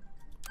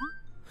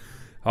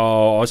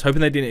 Oh, I was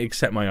hoping they didn't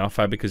accept my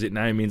offer, because it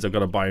now means I've got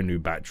to buy a new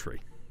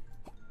battery.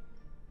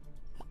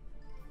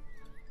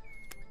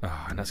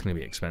 Oh, and that's going to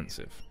be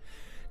expensive.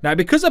 Now,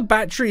 because a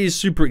battery is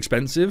super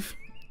expensive,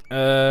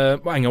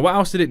 Well, hang on, what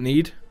else did it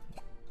need?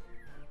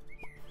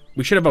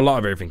 We should have a lot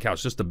of everything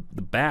else. Just the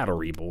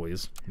battery,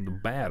 boys. The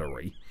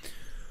battery.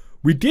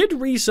 We did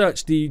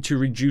research to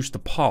reduce the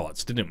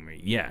parts, didn't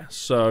we? Yeah.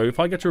 So if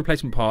I get to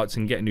replacement parts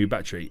and get a new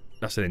battery,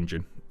 that's an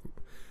engine.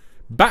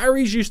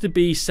 Batteries used to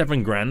be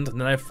 7 grand,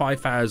 and then I have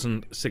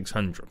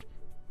 5,600.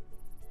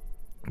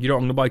 You know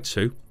what? I'm gonna buy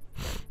 2.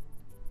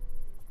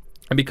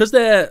 And because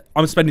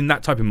I'm spending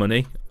that type of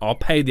money, I'll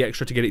pay the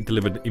extra to get it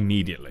delivered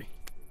immediately.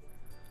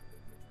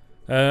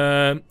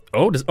 Oh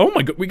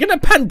my god, we're getting a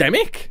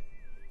pandemic?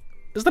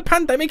 Does the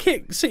pandemic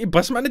hit City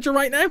Bus Manager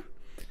right now?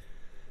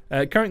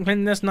 Current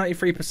cleanliness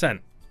 93%.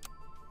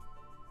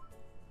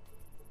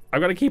 I've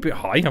got to keep it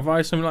high, have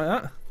I? Something like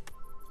that?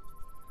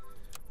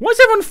 Why is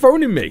everyone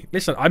phoning me?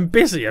 Listen, I'm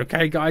busy,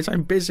 okay, guys?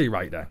 I'm busy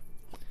right now.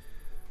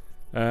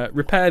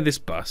 Repair this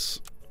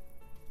bus.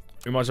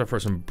 We might as well throw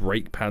some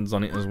brake pads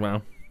on it as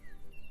well.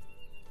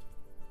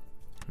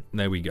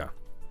 There we go.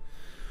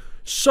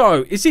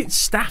 So, is it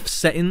staff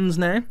settings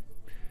now?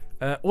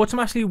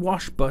 Automatically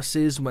wash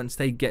buses once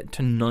they get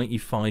to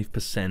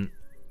 95%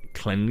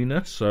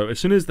 cleanliness. So, as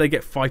soon as they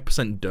get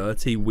 5%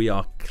 dirty, we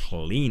are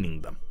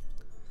cleaning them.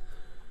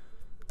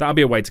 That'll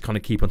be a way to kind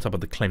of keep on top of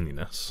the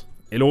cleanliness.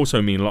 It'll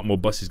also mean a lot more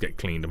buses get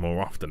cleaned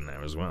more often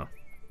now as well.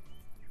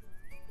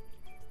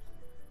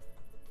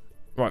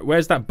 Right,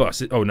 where's that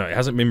bus? Oh no, it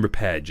hasn't been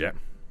repaired yet.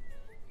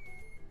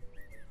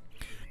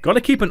 Gotta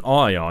keep an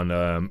eye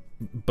on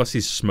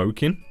buses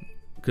smoking,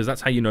 because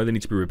that's how you know they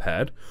need to be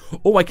repaired.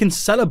 Oh, I can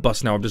sell a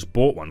bus now. I've just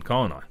bought one,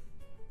 can't I?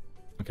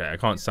 Okay, I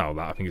can't sell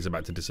that. I think it's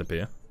about to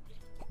disappear.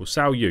 We'll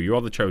sell you. You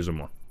are the chosen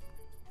one.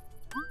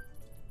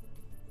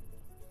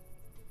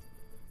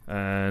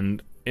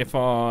 And if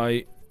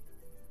I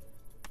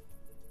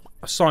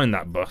assign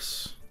that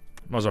bus,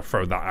 might as well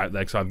throw that out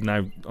there,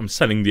 because I'm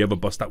selling the other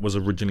bus that was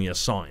originally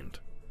assigned.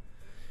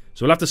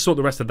 So we'll have to sort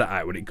the rest of that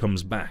out when it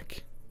comes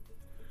back.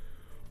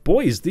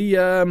 Boys,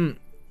 the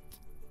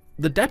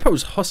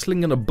depot's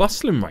hustling and a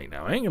bustling right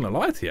now. I ain't gonna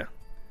lie to you.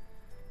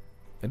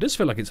 It does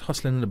feel like it's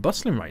hustling and a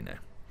bustling right now.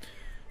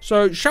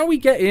 So, shall we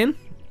get in?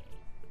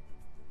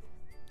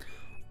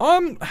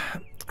 I'm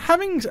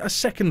having a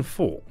second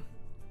thought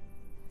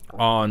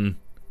on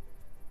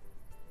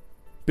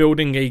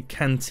building a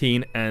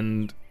canteen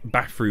and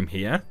bathroom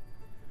here,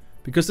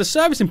 because the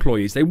service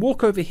employees, they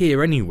walk over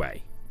here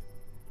anyway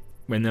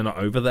when they're not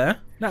over there.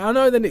 Now I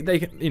know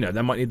they you know,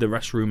 they might need the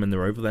restroom and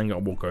they're over there and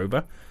gotta walk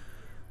over,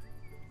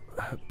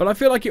 but I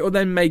feel like it will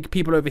then make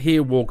people over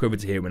here walk over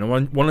to here when I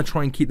want to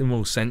try and keep them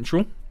all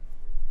central.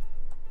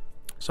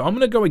 So I'm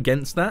gonna go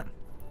against that,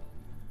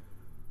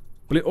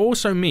 but it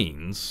also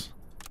means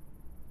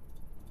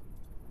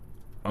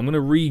I'm gonna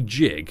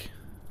rejig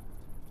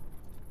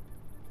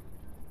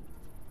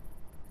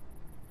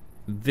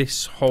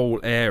this whole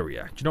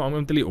area. Do you know what? I'm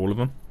going to delete all of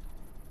them.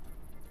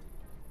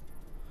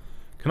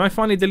 Can I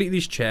finally delete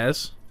these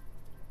chairs?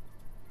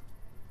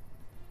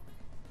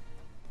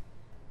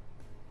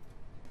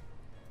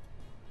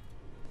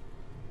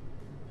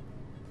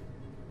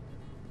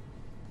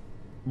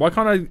 Why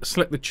can't I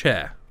select the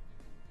chair?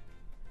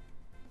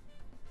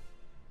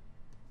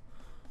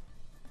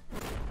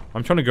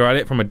 I'm trying to go at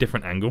it from a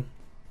different angle.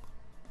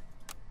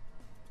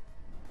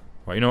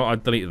 Right, you know what? I'll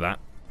delete that.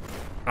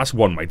 That's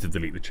one way to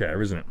delete the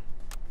chair, isn't it?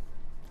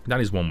 That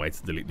is one way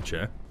to delete the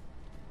chair.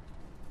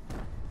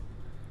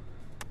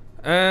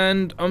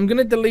 And I'm going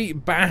to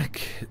delete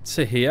back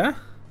to here,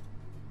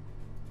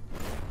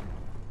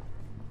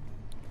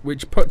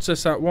 which puts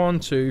us at 1,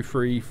 2,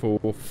 3,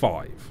 4,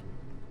 5.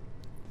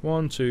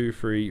 1, 2,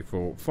 3,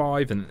 4,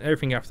 5, and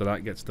everything after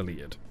that gets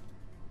deleted.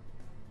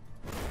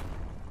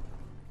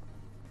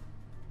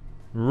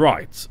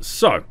 Right,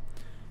 so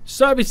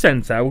service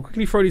centre, we'll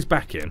quickly throw these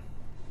back in.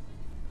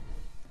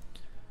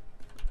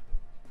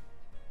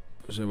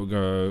 So we'll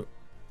go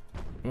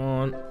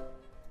 1,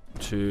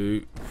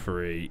 2,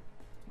 3,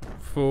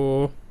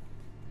 4.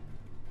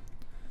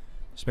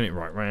 Spin it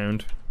right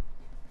round.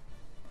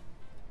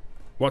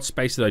 What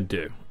space did I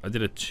do? I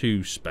did a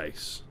 2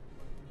 space.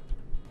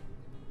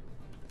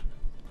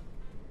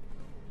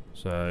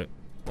 So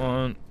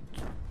 1.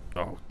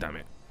 Oh, damn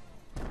it.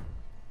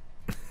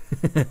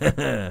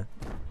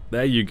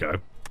 There you go.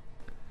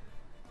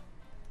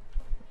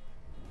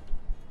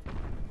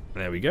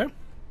 There we go.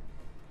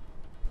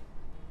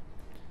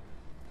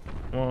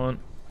 1,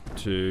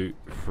 2,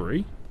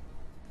 3.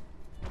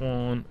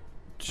 1,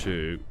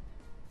 2,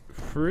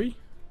 3.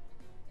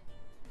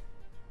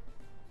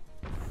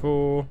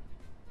 4.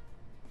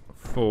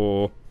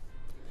 4.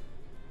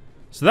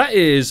 So that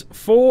is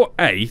 4,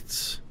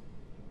 8.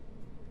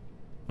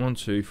 1,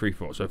 2, 3,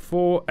 4. So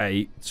 4,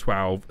 8,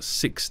 12,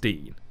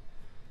 16.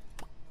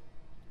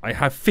 I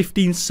have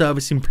 15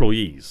 service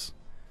employees.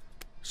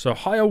 So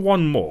hire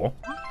one more.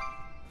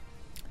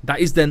 That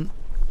is then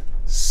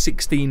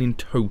 16 in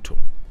total.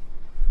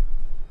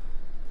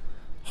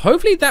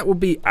 Hopefully that will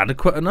be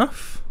adequate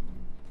enough.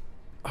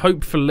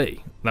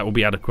 Hopefully that will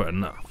be adequate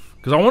enough.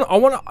 Because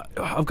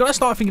I've got to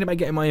start thinking about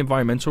getting my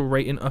environmental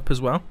rating up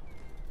as well.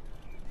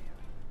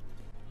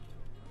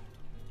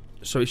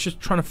 So it's just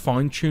trying to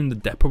fine-tune the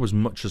depot as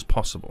much as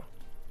possible.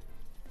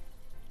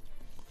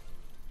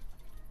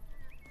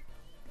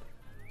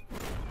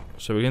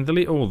 So we can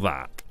delete all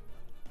that.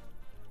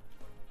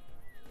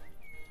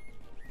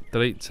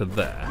 Delete to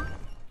there.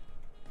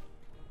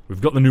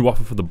 We've got the new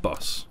offer for the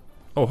bus.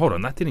 Oh, hold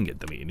on. That didn't get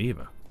deleted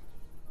either.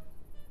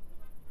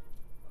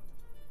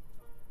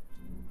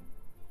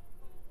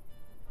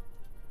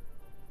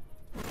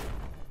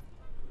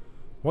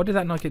 Why did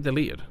that not get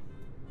deleted?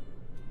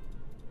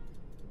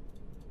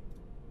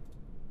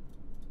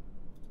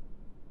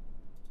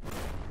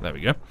 There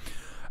we go.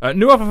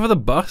 New offer for the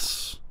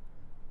bus.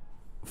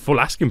 Full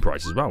asking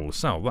price as well. We'll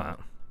sell that.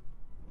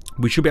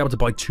 We should be able to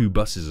buy 2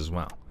 buses as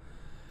well.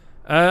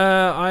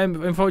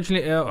 I'm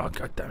unfortunately... oh,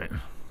 god damn it.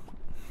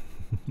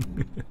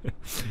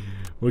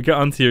 We'll get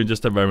onto you in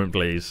just a moment,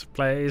 please.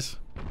 Please.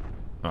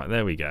 Right,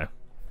 there we go.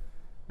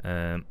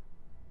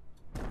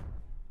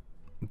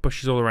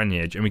 Bushes all around the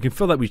edge. And we can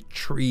fill that with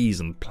trees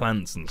and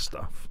plants and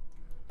stuff.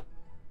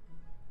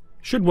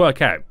 Should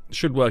work out.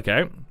 Should work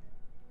out.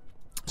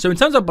 So in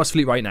terms of bus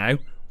fleet right now,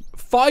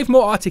 5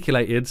 more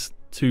articulated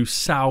to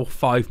sell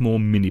 5 more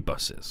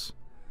minibuses.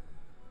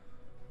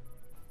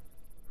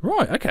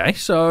 Right, okay.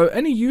 So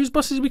any used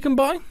buses we can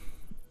buy?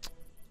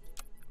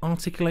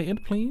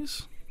 Articulated,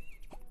 please.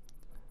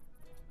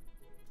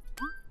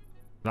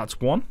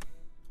 That's 1.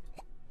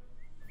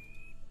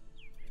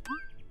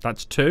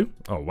 That's 2.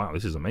 Oh, wow,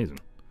 this is amazing.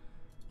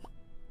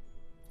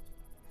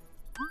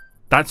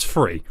 That's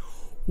 3.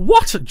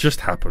 What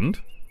just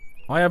happened?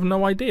 I have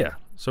no idea.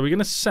 So we're going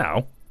to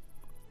sell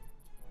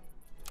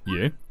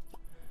you.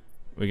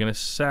 We're going to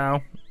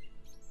sell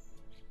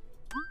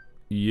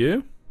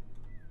you.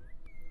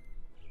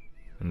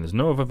 And there's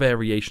no other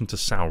variation to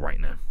sell right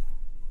now.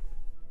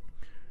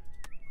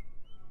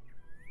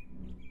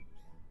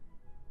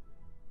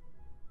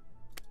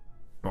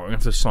 Right, we're going to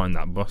have to assign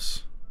that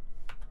bus.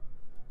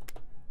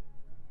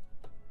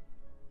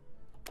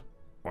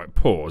 Right,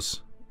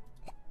 pause.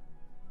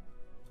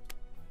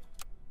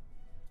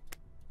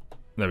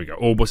 There we go.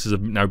 All buses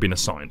have now been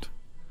assigned.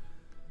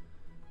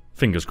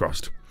 Fingers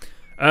crossed.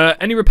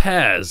 Any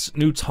repairs?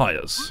 New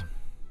tyres.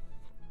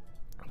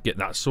 Get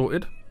that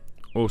sorted.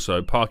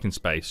 Also, parking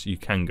space. You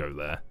can go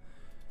there.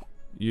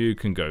 You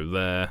can go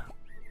there.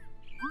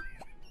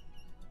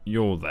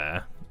 You're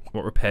there.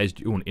 What repairs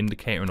do you want? An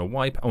indicator and a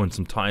wipe. Oh, and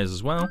some tyres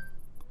as well.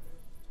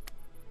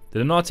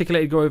 Did an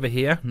articulated go over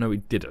here? No,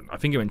 it didn't. I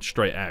think it went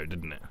straight out,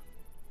 didn't it?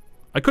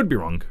 I could be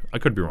wrong. I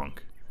could be wrong.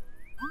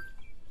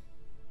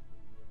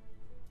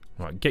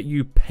 Right, get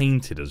you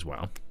painted as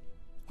well.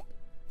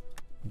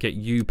 Get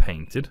you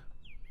painted.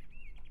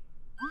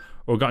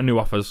 Oh, got new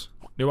offers.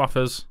 New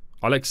offers.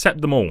 I'll accept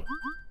them all.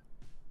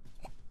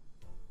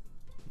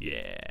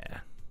 Yeah.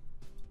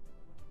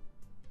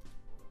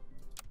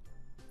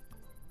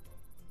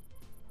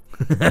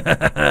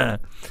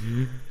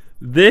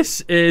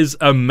 This is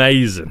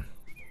amazing.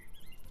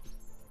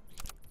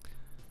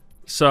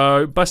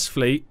 So, bus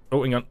fleet.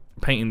 Oh, hang on.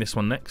 Painting this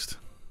one next.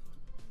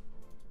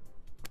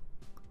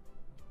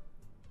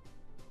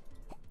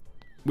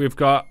 We've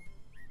got...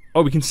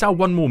 oh, we can sell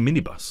 1 more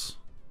minibus.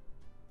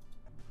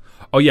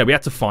 Oh, yeah, we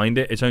had to find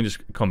it. It's only just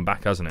come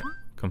back, hasn't it?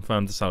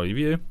 Confirm to sell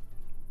review.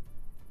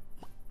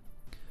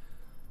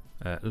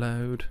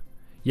 Load.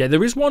 Yeah,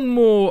 there is 1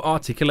 more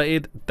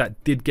articulated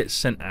that did get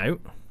sent out.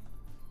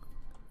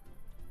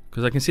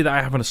 Because I can see that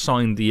I haven't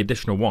assigned the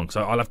additional 1.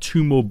 So I'll have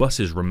 2 more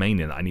buses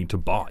remaining that I need to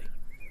buy.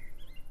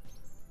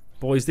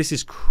 Boys, this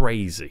is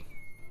crazy.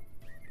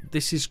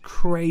 This is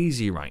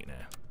crazy right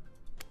now.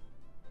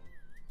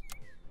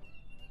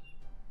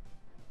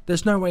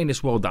 There's no way in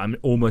this world that I'm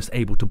almost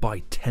able to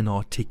buy 10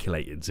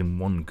 articulateds in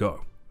one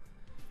go.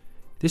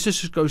 This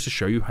just goes to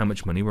show you how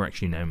much money we're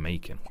actually now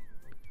making.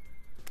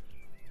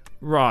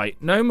 Right,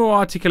 no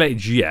more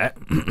articulateds yet.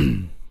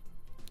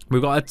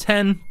 We've got a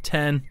 10,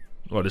 10...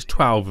 well, there's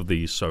 12 of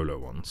these solo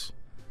ones.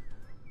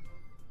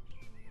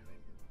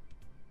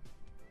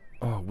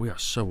 Oh, we are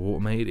so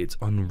automated. It's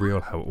unreal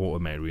how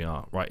automated we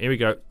are. Right, here we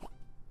go.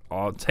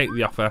 I'll take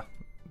the offer.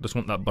 Just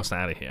want that bus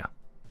out of here.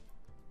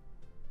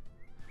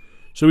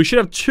 So we should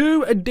have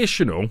 2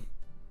 additional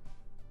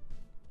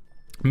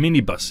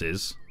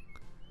minibuses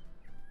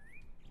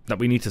that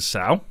we need to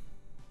sell.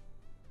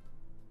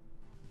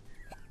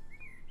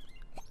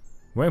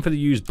 Waiting for the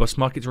used bus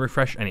market to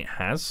refresh, and it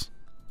has.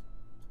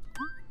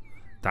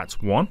 That's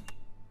 1.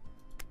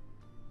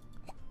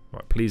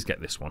 Right, please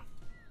get this one.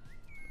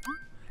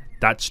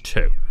 That's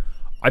 2.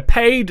 I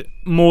paid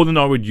more than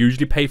I would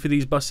usually pay for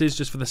these buses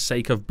just for the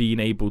sake of being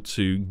able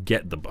to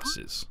get the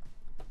buses.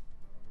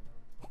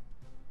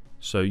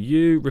 So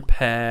you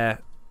repair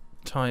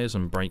tyres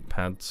and brake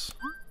pads.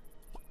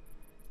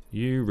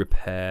 You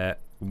repair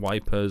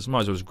wipers.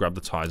 Might as well just grab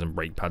the tyres and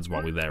brake pads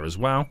while we're there as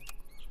well.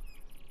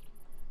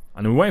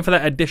 And we're waiting for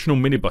that additional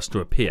minibus to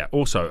appear.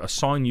 Also,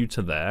 assign you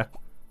to there.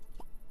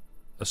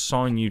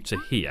 Assign you to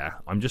here.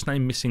 I'm just now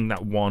missing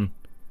that one.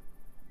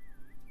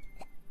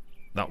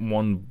 That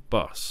one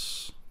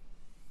bus.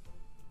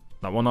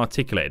 That one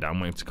articulated. I'm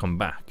waiting to come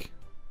back.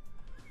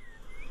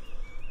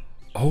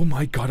 Oh, Oh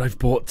my god, I've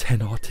bought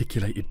 10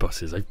 articulated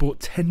buses. I've bought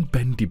 10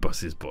 bendy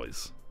buses,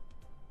 boys.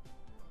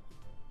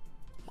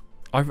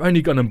 I've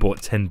only gone and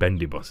bought 10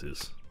 bendy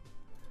buses.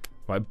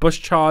 Right, bus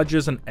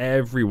chargers and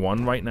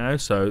everyone right now.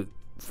 So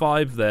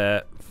 5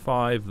 there,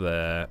 5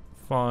 there,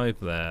 5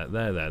 there,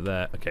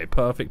 there. Okay,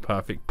 perfect,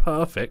 perfect,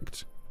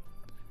 perfect.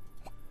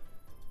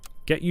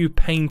 Get you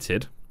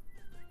painted.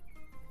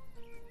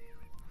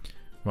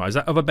 Right, has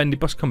that other bendy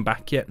bus come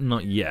back yet?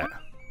 Not yet.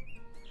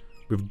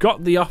 We've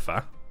got the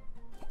offer.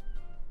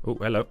 Oh,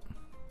 hello.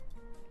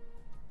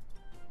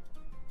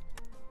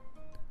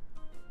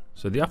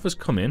 So the offer's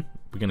come in.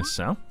 We're going to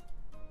sell.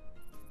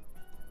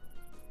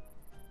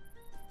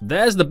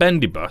 There's the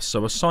bendy bus.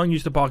 So assign you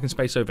to the parking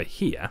space over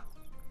here.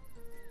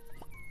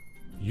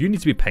 You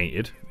need to be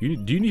painted. Do you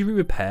need to be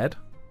repaired?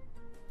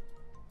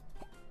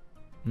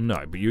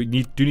 No, but you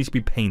do need to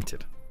be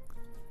painted.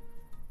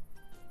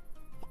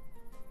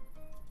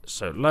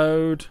 So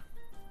load.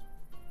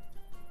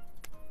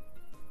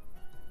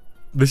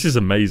 This is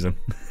amazing.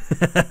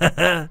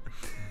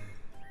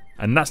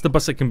 And that's the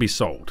bus that can be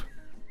sold.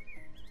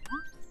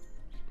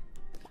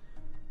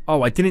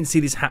 Oh, I didn't see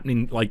this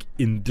happening like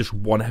in just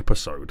one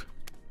episode.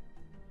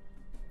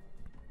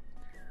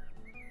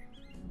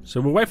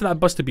 So we'll wait for that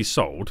bus to be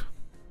sold.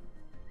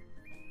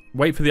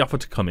 Wait for the offer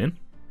to come in.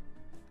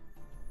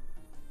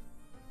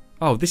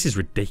 Oh, this is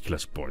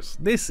ridiculous, boys.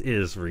 This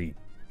is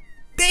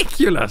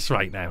ridiculous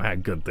right now how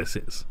good this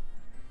is.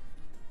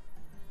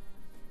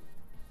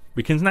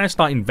 We can now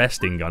start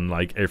investing on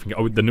like everything.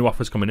 Oh, the new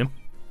offer's coming in.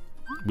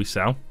 We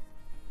sell.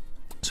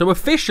 So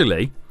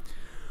officially,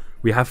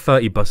 we have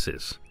 30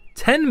 buses.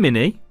 10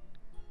 mini,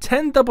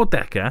 10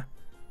 double-decker,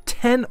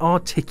 10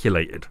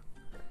 articulated.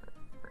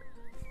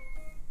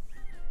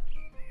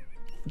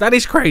 That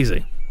is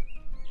crazy.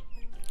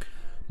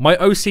 My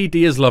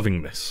OCD is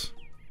loving this.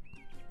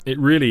 It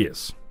really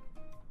is.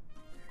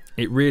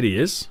 It really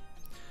is.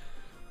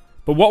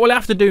 But what we'll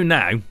have to do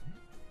now,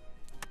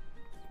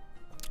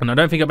 and I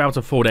don't think I'll be able to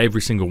afford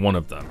every single one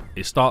of them,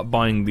 is start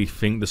buying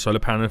the solar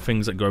panel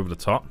things that go over the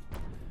top.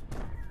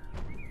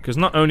 Because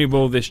not only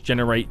will this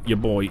generate your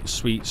boy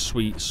sweet,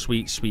 sweet,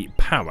 sweet, sweet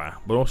power,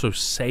 but also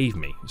save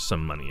me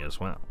some money as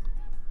well.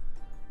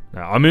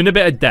 Now, I'm in a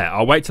bit of debt.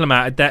 I'll wait till I'm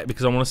out of debt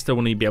because I still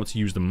want to be able to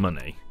use the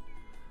money.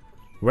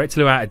 Wait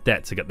till I'm out of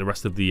debt to get the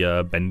rest of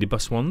the bendy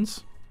bus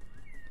ones.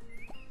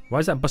 Why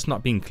is that bus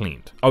not being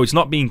cleaned? Oh, it's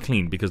not being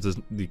cleaned because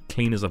the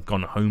cleaners have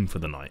gone home for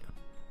the night.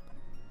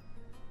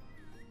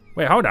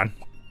 Wait, hold on.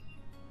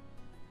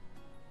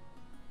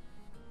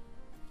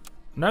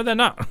 No, they're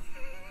not.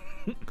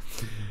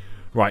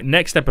 Right,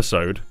 next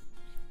episode,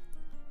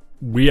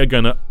 we are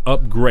going to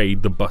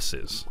upgrade the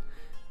buses.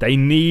 They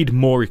need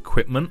more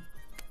equipment,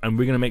 and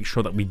we're going to make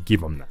sure that we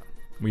give them that.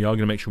 We are going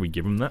to make sure we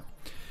give them that.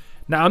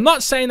 Now, I'm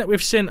not saying that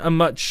we've seen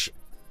much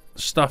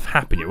stuff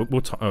happen yet.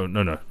 Oh,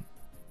 no.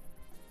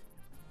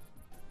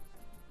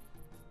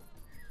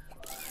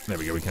 There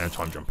we go, we can have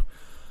time jump.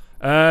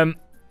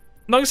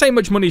 Not going to say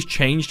much money's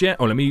changed yet.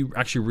 Oh, let me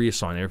actually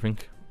reassign everything.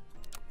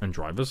 And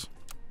drivers.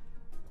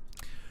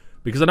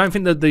 Because I don't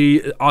think that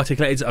the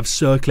articulators have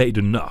circulated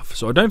enough.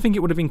 So I don't think it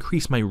would have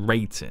increased my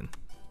rating.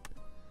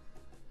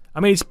 I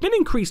mean, it's been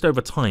increased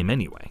over time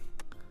anyway.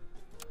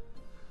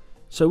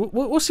 So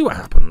we'll see what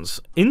happens.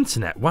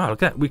 Internet. Wow,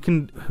 look at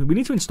that. We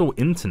need to install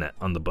internet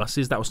on the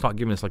buses. That will start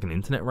giving us like an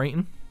internet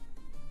rating.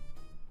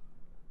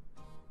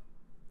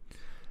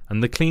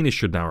 And the cleaners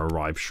should now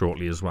arrive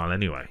shortly as well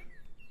anyway.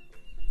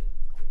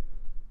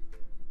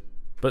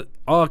 But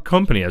our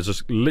company has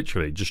just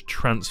literally just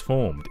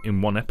transformed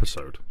in one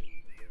episode.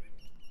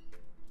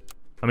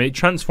 I mean, it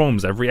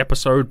transforms every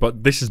episode,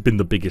 but this has been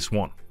the biggest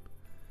one.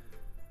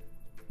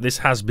 This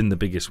has been the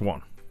biggest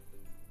one.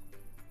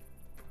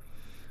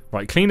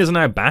 Right, cleaners are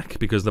now back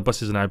because the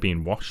buses are now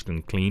being washed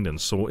and cleaned and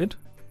sorted.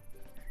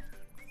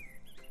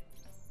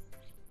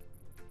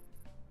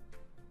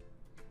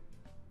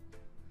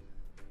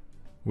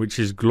 Which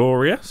is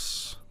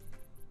glorious.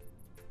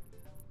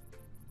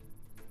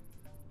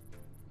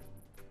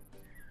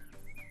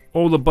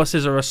 All the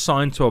buses are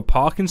assigned to a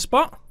parking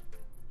spot.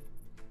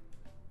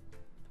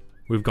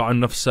 We've got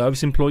enough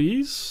service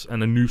employees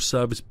and a new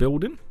service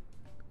building.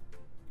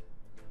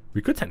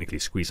 We could technically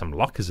squeeze some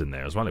lockers in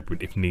there as well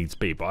if needs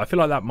be, but I feel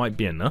like that might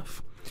be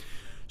enough.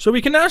 So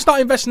we can now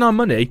start investing our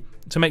money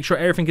to make sure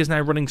everything is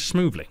now running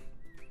smoothly.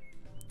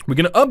 We're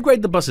going to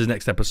upgrade the buses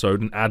next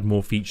episode and add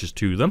more features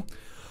to them.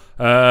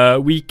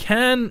 We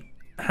can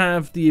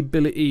have the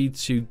ability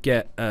to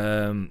get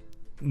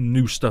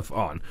new stuff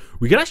on.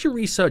 We can actually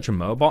research a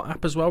mobile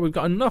app as well. We've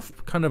got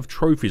enough kind of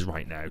trophies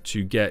right now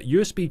to get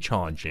USB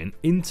charging,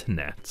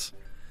 internet,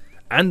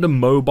 and a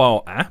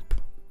mobile app.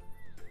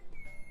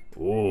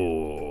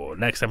 Oh,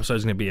 next episode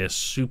is going to be a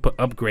super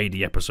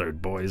upgradey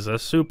episode, boys. A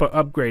super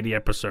upgradey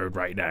episode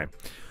right now.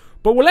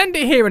 But we'll end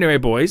it here anyway,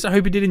 boys. I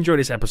hope you did enjoy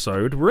this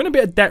episode. We're in a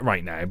bit of debt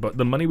right now, but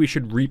the money we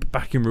should reap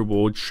back in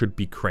rewards should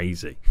be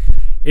crazy.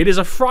 It is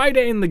a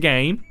Friday in the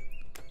game,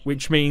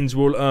 which means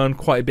we'll earn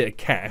quite a bit of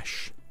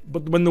cash.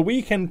 But when the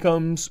weekend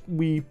comes,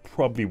 we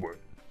probably won't.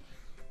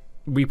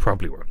 We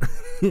probably won't.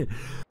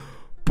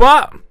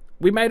 But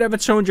we made over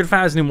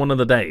 200,000 in one of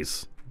the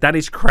days. That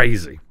is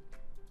crazy.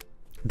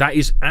 That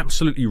is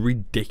absolutely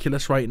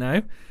ridiculous right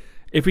now.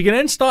 If we can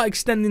then start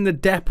extending the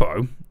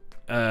depot,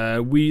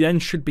 we then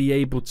should be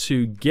able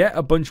to get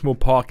a bunch more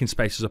parking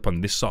spaces up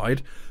on this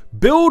side,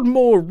 build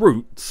more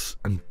routes,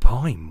 and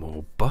buy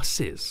more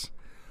buses.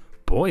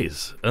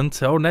 Boys,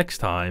 until next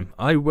time,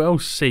 I will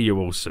see you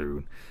all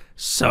soon.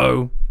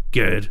 So,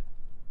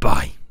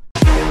 goodbye.